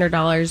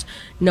 $200,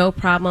 no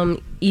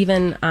problem.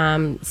 Even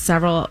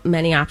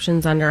many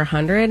options under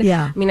 $100.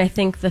 Yeah. I mean, I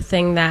think the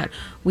thing that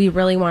we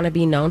really want to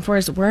be known for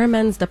is we're a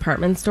men's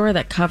department store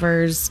that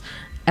covers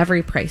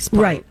every price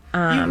point. Right.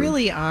 You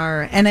really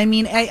are. And I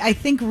mean, I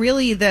think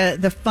really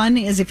the fun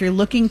is if you're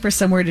looking for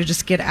somewhere to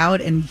just get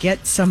out and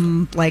get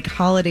some like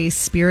holiday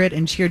spirit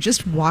and cheer,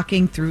 just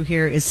walking through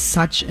here is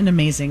such an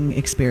amazing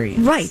experience.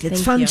 Right.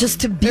 It's fun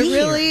just to be It here.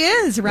 really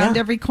is around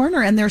every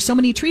corner. And there are so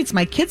many treats.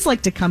 My kids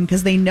like to come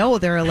because they know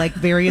there are like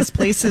various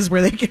places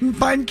where they can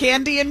find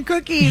candy and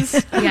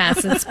cookies.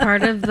 Yes, it's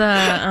part of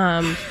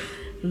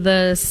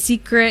the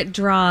secret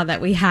draw that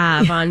we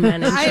have on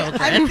men and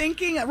children. I'm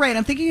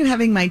thinking of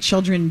having my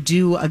children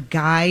do a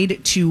guide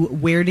to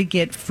where to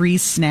get free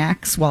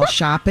snacks while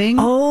shopping.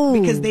 Oh,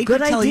 because they could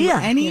good tell you idea.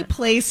 any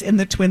place in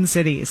the Twin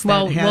Cities that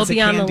Well, has we'll be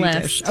a on the candy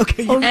list. dish.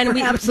 Okay, And we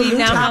now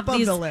have top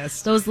of the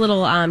list. those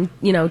little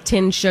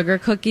tin sugar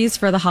cookies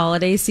for the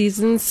holiday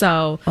season.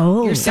 So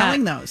You're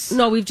selling those?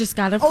 No, we've just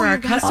got them for our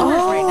you've got customers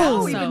them. right now.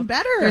 Oh, So even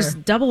better. There's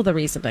double the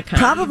reason to come.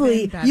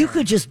 Probably Even you better.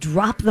 could just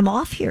drop them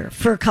off here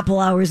for a couple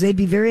hours. They'd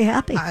be very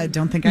happy. I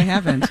don't think I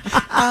haven't.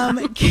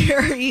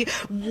 Carrie,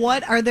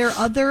 what are there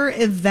other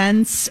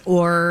events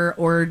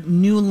or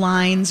new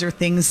lines or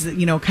things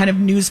that, kind of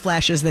news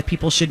flashes that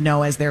people should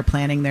know as they're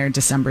planning their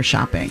December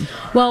shopping?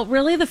 Well,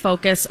 really the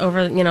focus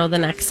over, the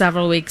next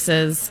several weeks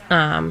is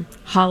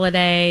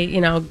holiday,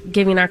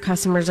 giving our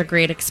customers a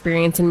great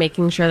experience and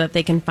making sure that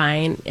they can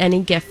find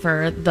any gift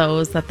for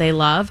those that they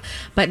love.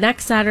 But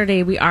next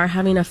Saturday, we are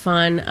having a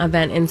fun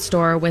event in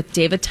store with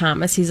David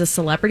Thomas. He's a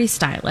celebrity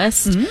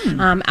stylist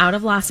out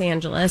of Los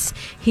Angeles.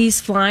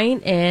 He's flying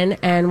in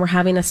and we're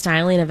having a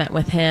styling event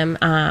with him.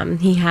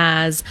 He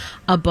has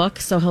a book,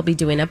 so he'll be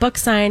doing a book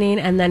signing.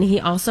 And then he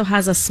also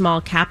has a small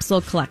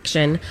capsule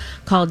collection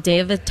called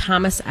David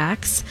Thomas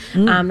X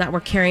that we're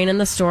carrying in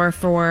the store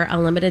for a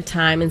limited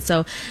time. And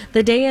so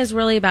the day is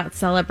really about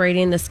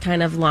celebrating this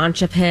kind of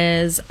launch of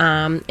his,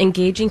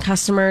 engaging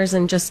customers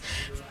and just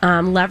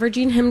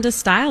leveraging him to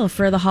style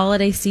for the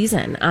holiday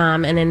season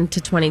and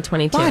into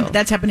 2022. Fun.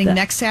 That's happening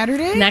next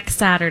Saturday? Next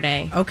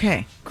Saturday.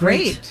 Okay,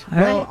 great. All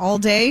Well, right. all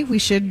day we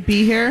should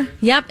be here.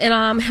 Yep,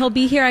 and he'll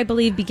be here, I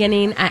believe,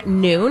 beginning at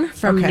noon,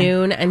 from Okay.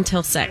 noon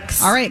until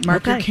 6. All right,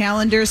 mark your Okay.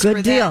 calendars Good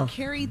for deal. that.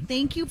 Carrie,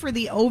 thank you for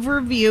the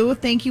overview.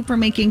 Thank you for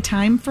making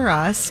time for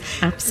us.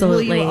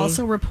 Absolutely. Will you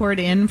also report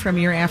in from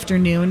your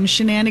afternoon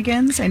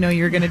shenanigans? I know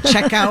you're going to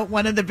check out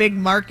one of the big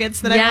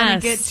markets that I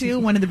want to Yes. get to,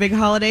 one of the big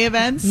holiday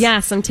events.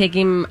 Yes, I'm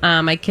taking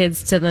my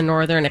kids to the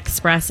Northern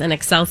Express and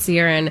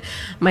Excelsior, and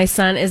my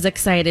son is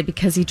excited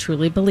because he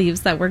truly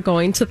believes that we're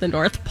going to the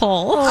North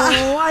Pole.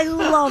 Oh, I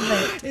love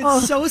it.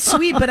 It's so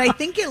sweet, but I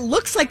think it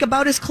looks like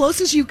about as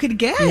close as you could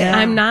get. Yeah.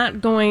 I'm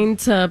not going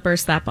to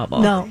burst that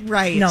bubble. No,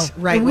 Right, no,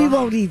 right. We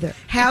Well, won't either.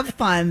 Have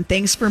fun.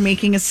 Thanks for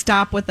making a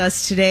stop with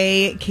us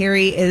today.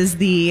 Carrie is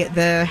the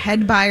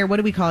head buyer. What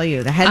do we call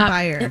you? The head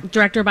buyer.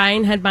 Director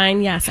buying, head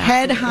buying, yes.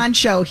 Head absolutely.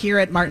 honcho here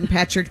at Martin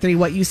Patrick 3.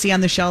 What you see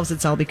on the shelves,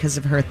 it's all because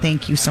of her.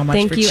 Thank you so much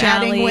Thank for you,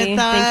 chatting Allie. with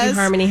us. Thank you,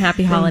 Harmony.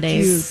 Happy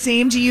holidays.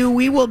 Same to you.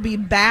 We will be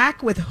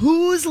back with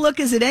Whose Look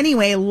Is It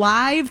Anyway,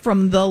 live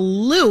from the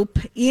Loop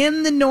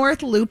in the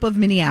North Loop of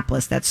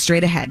Minneapolis. That's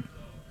straight ahead.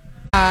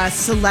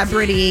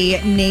 Celebrity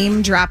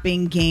name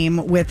dropping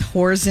game with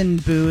Whores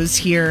and Booze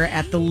here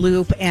at the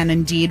Loop, and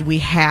indeed we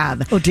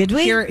have. Oh, did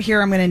we?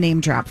 Here I'm going to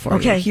name drop for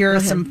Okay, you. Here go are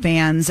ahead. some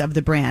fans of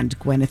the brand: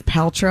 Gwyneth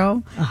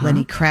Paltrow,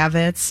 Lenny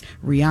Kravitz,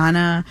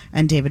 Rihanna,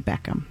 and David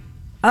Beckham.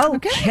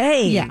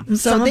 Okay. Yeah. So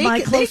Some of they, my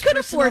they close could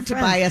personal afford to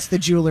friends. buy us the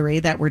jewelry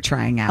that we're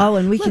trying out. Oh,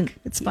 and we Look, can-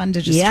 it's fun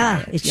to just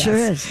Yeah, try it sure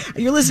is.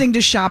 You're listening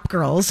to Shop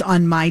Girls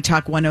on My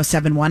Talk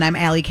 1071. I'm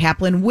Allie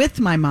Kaplan with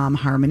my mom,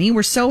 Harmony.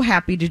 We're so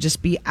happy to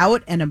just be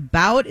out and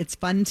about. It's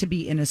fun to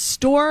be in a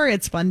store.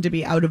 It's fun to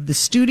be out of the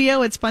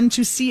studio. It's fun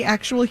to see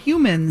actual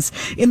humans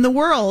in the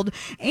world.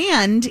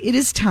 And it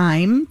is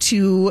time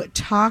to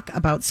talk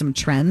about some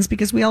trends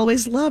because we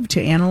always love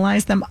to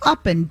analyze them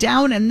up and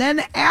down and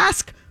then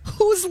ask,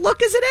 whose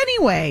look is it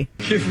anyway?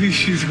 Can't believe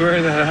she's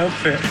wearing that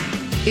outfit.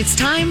 It's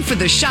time for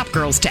the shop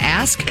girls to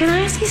ask, Can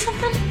I ask you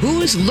something?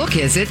 whose look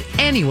is it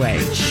anyway?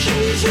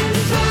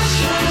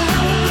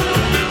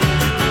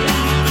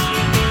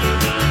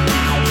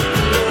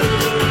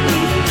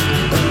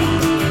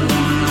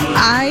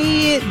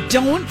 I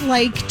don't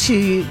like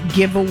to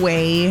give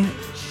away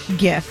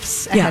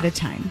gifts ahead of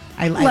time.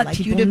 I Let like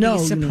you people to know,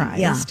 be you mean,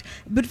 surprised. yeah.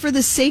 But for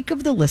the sake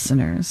of the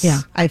listeners,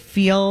 Yeah. I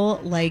feel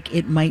like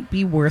it might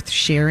be worth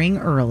sharing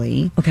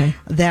early Okay.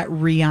 that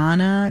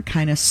Rihanna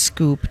kind of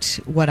scooped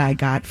what I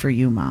got for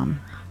you, Mom.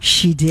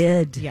 She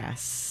did.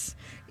 Yes.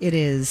 It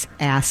is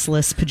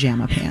assless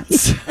pajama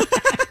pants.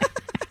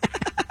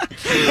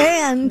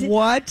 And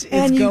What is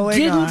and going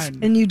you didn't, on?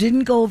 And you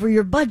didn't go over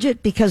your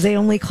budget because they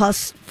only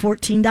cost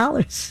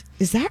 $14.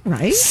 Is that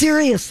right?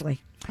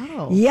 Seriously.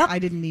 Oh, Yep. I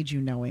didn't need you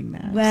knowing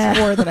that.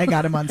 Well. Or that I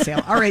got them on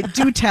sale. All right,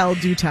 do tell.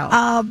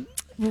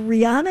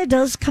 Rihanna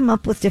does come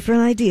up with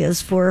different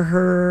ideas for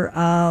her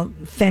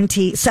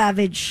Fenty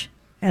Savage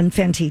and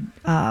Fenty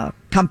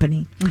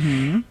company,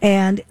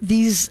 and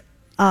these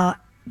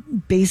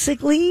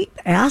basically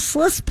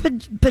assless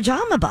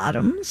pajama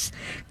bottoms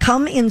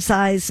come in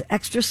size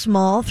extra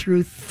small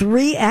through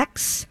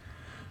 3X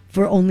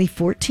for only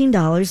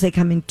 $14. They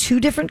come in two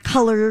different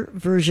color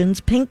versions: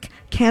 pink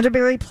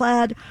Canterbury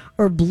plaid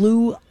or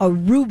blue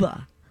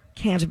Aruba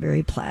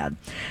Canterbury plaid.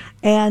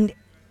 And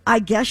I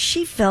guess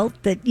she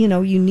felt that, you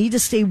need to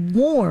stay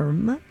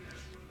warm,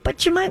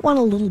 but you might want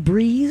a little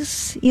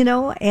breeze,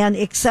 and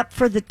except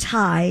for the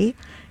tie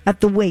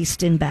at the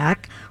waist and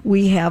back,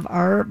 we have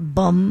our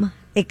bum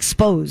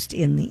exposed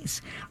in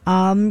these.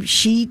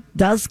 She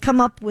does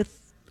come up with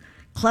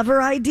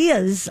clever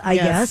ideas, I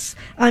guess.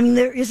 I mean,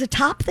 there is a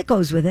top that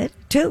goes with it,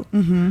 too.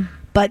 Mm-hmm.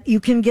 But you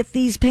can get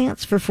these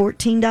pants for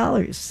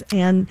 $14.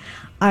 And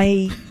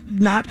I'm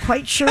not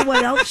quite sure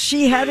what else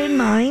she had in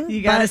mind.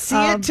 You got to but, see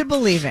it to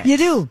believe it. You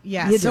do.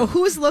 Yeah. You So do.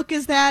 whose look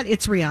is that?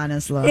 It's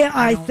Rihanna's look. Yeah,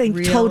 I don't think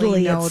really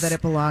totally know it's- that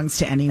it belongs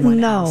to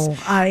anyone else. No,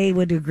 I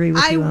would agree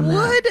with I you on that.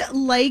 would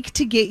like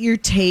to get your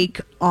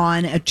take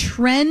on a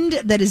trend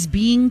that is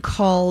being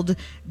called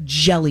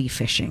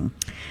jellyfishing.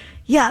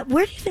 Yeah,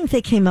 where do you think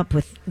they came up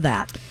with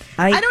that?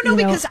 I don't know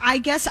because I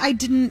guess I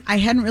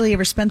hadn't really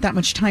ever spent that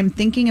much time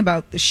thinking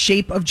about the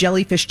shape of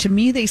jellyfish. To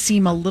me, they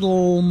seem a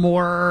little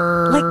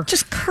more like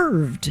just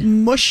curved.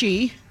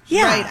 mushy.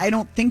 Yeah. Right. I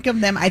don't think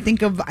of them. I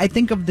think of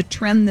the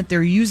trend that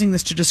they're using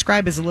this to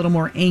describe as a little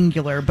more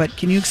angular. But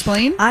can you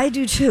explain? I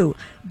do too.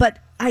 But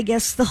I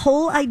guess the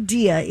whole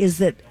idea is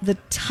that the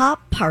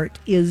top part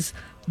is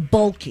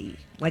bulky,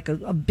 like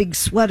a big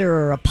sweater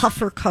or a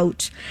puffer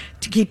coat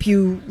to keep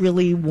you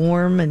really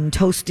warm and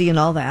toasty and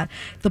all that.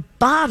 The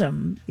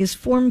bottom is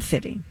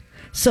form-fitting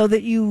so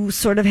that you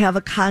sort of have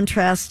a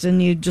contrast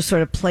and you just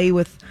sort of play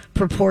with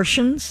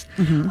proportions.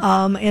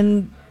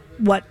 And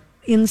what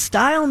in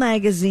Style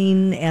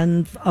magazine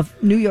and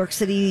New York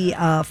City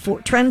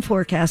trend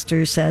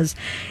forecaster says,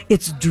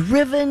 it's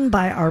driven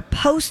by our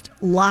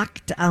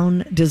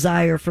post-lockdown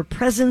desire for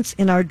presence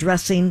in our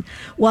dressing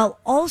while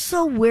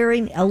also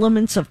wearing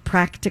elements of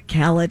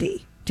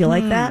practicality. Do you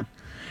like that?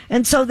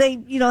 And so they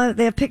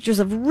have pictures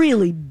of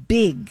really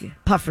big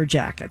puffer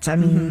jackets. I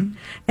mean,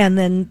 and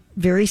then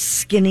very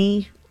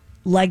skinny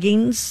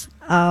leggings.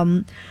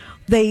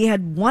 They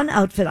had one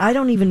outfit. I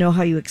don't even know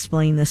how you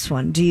explain this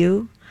one. Do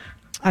you?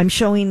 I'm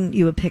showing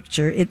you a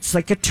picture. It's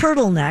like a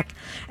turtleneck,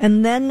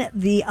 and then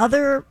the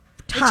other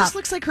top. It just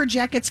looks like her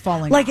jacket's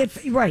falling like off.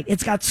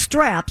 It's got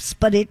straps,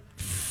 but it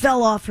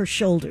fell off her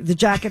shoulder. The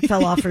jacket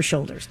fell off her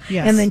shoulders.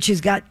 Yes. And then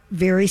she's got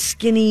very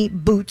skinny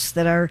boots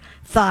that are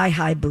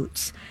thigh-high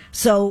boots.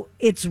 So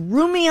it's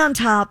roomy on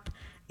top.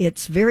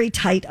 It's very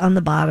tight on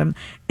the bottom,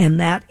 and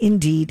that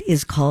indeed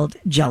is called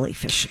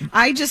jellyfishing.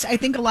 I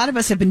think a lot of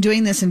us have been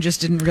doing this and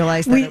just didn't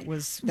realize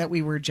that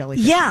we were jellyfishing.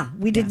 Yeah,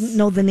 we didn't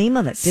know the name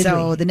of it, did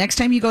So we? the next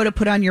time you go to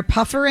put on your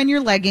puffer and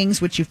your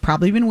leggings, which you've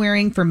probably been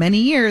wearing for many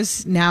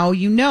years, now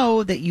you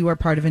know that you are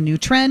part of a new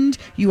trend.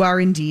 You are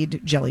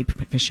indeed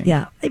jellyfishing.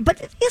 Yeah, but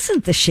it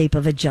isn't the shape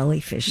of a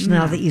jellyfish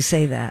now that you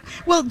say that.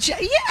 Well,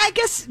 I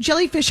guess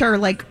jellyfish are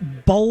like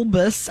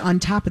bulbous on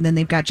top, and then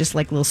they've got just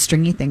like little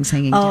stringy things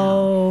hanging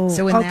Oh, down.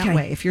 So in that okay.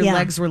 way, if your Yeah.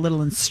 legs were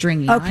little and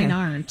stringy, Okay. mine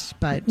aren't.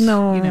 But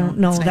No, it's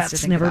nice to that's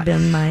think never about.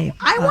 been my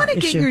I want to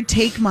get issue. your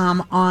take,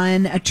 Mom,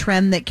 on a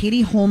trend that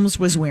Katie Holmes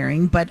was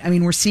wearing, but I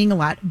mean, we're seeing a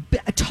lot.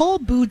 Tall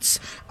boots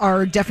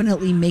are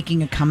definitely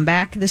making a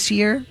comeback this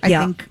year. I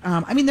Yeah. think.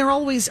 I mean, they're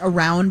always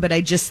around, but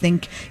I just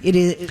think it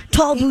is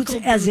Tall boots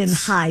ankle as in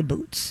high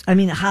boots. I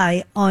mean,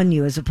 high on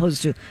you as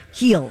opposed to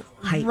heel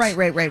height.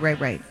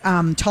 Right.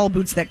 Tall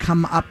boots that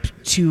come up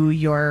to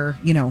your,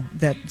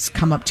 that's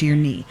come up to your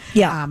knee.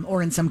 Yeah.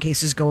 Or in some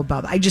cases go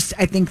above. I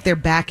think they're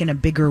back in a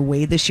bigger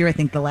way this year. I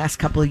think the last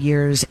couple of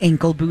years,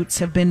 ankle boots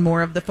have been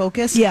more of the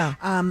focus. Yeah.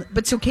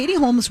 But so Katie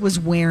Holmes was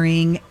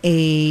wearing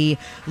a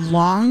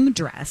long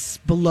dress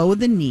below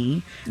the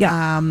knee.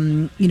 Yeah.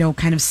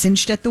 Kind of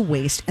cinched at the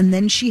waist. And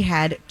then she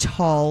had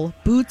tall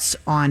boots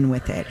on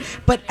with it.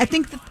 But I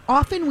think that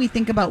often we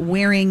think about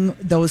wearing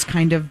those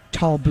kind of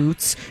tall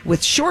boots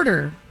with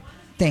shorter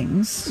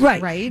things,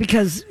 right?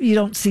 Because you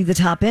don't see the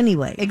top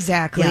anyway.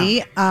 Exactly.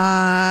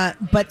 Yeah.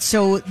 But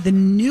so the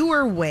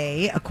newer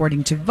way,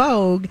 according to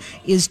Vogue,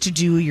 is to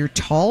do your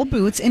tall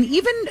boots and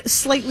even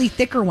slightly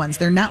thicker ones.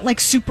 They're not like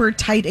super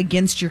tight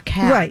against your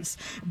calves,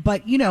 right?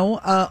 But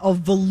a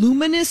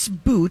voluminous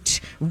boot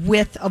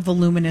with a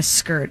voluminous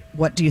skirt.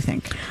 What do you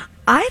think?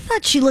 I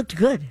thought she looked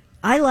good.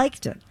 I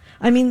liked it.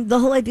 I mean, the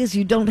whole idea is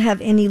you don't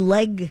have any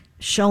leg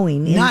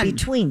showing in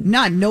between.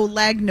 None. No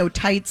leg, no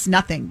tights,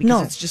 nothing.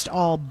 Because it's just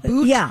all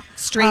boot,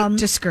 straight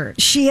to skirt.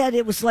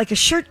 It was like a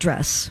shirt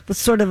dress with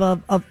sort of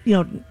a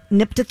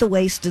nipped at the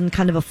waist and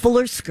kind of a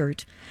fuller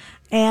skirt.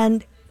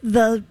 And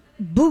the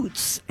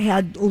boots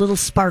had a little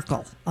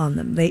sparkle on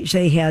them.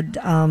 They had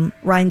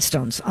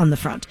rhinestones on the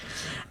front.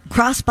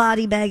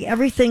 Crossbody bag,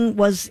 everything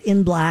was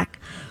in black.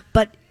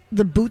 But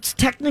the boots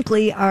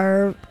technically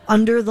are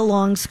under the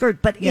long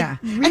skirt, but I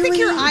think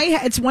your eye,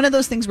 it's one of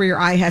those things where your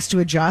eye has to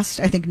adjust.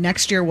 I think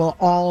next year we'll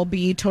all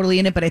be totally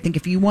in it, but I think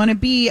if you want to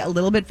be a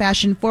little bit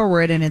fashion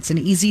forward and it's an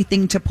easy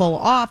thing to pull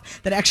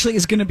off that actually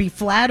is going to be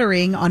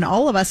flattering on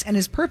all of us and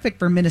is perfect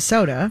for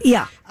Minnesota.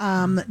 Yeah.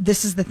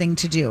 This is the thing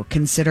to do.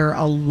 Consider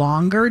a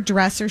longer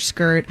dress or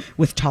skirt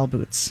with tall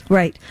boots.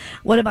 Right.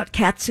 What about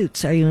cat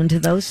suits? Are you into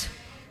those?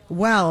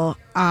 Well,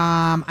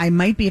 I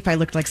might be if I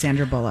looked like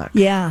Sandra Bullock.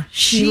 Yeah,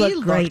 she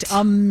looked great.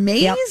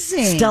 Amazing.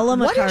 Yep. Stella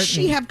McCartney. What does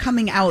she have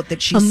coming out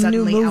that she's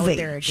suddenly new out movie.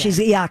 there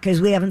again?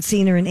 Because we haven't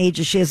seen her in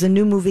ages. She has a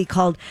new movie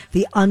called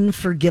The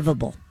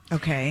Unforgivable.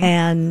 Okay.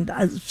 And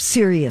a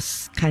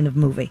serious kind of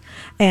movie.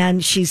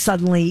 And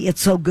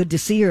it's so good to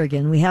see her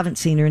again. We haven't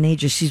seen her in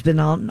ages. She's been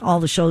on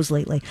all the shows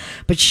lately.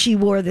 But she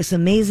wore this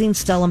amazing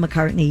Stella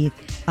McCartney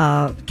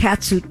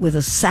catsuit with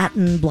a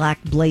satin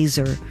black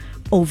blazer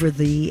over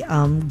the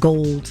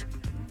gold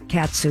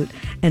catsuit.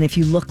 And if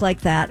you look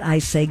like that, I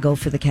say go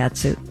for the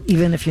catsuit,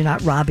 even if you're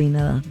not robbing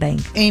a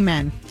bank.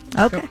 Amen.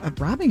 Okay.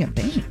 Robbing a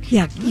bank.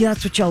 Yeah,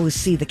 that's what you always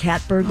see, the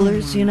cat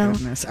burglars,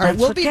 Goodness. All right,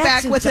 we'll be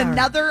back with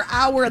another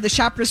hour of the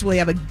Shoppers. We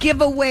have a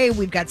giveaway.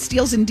 We've got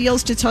steals and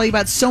deals to tell you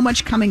about. So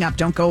much coming up.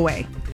 Don't go away.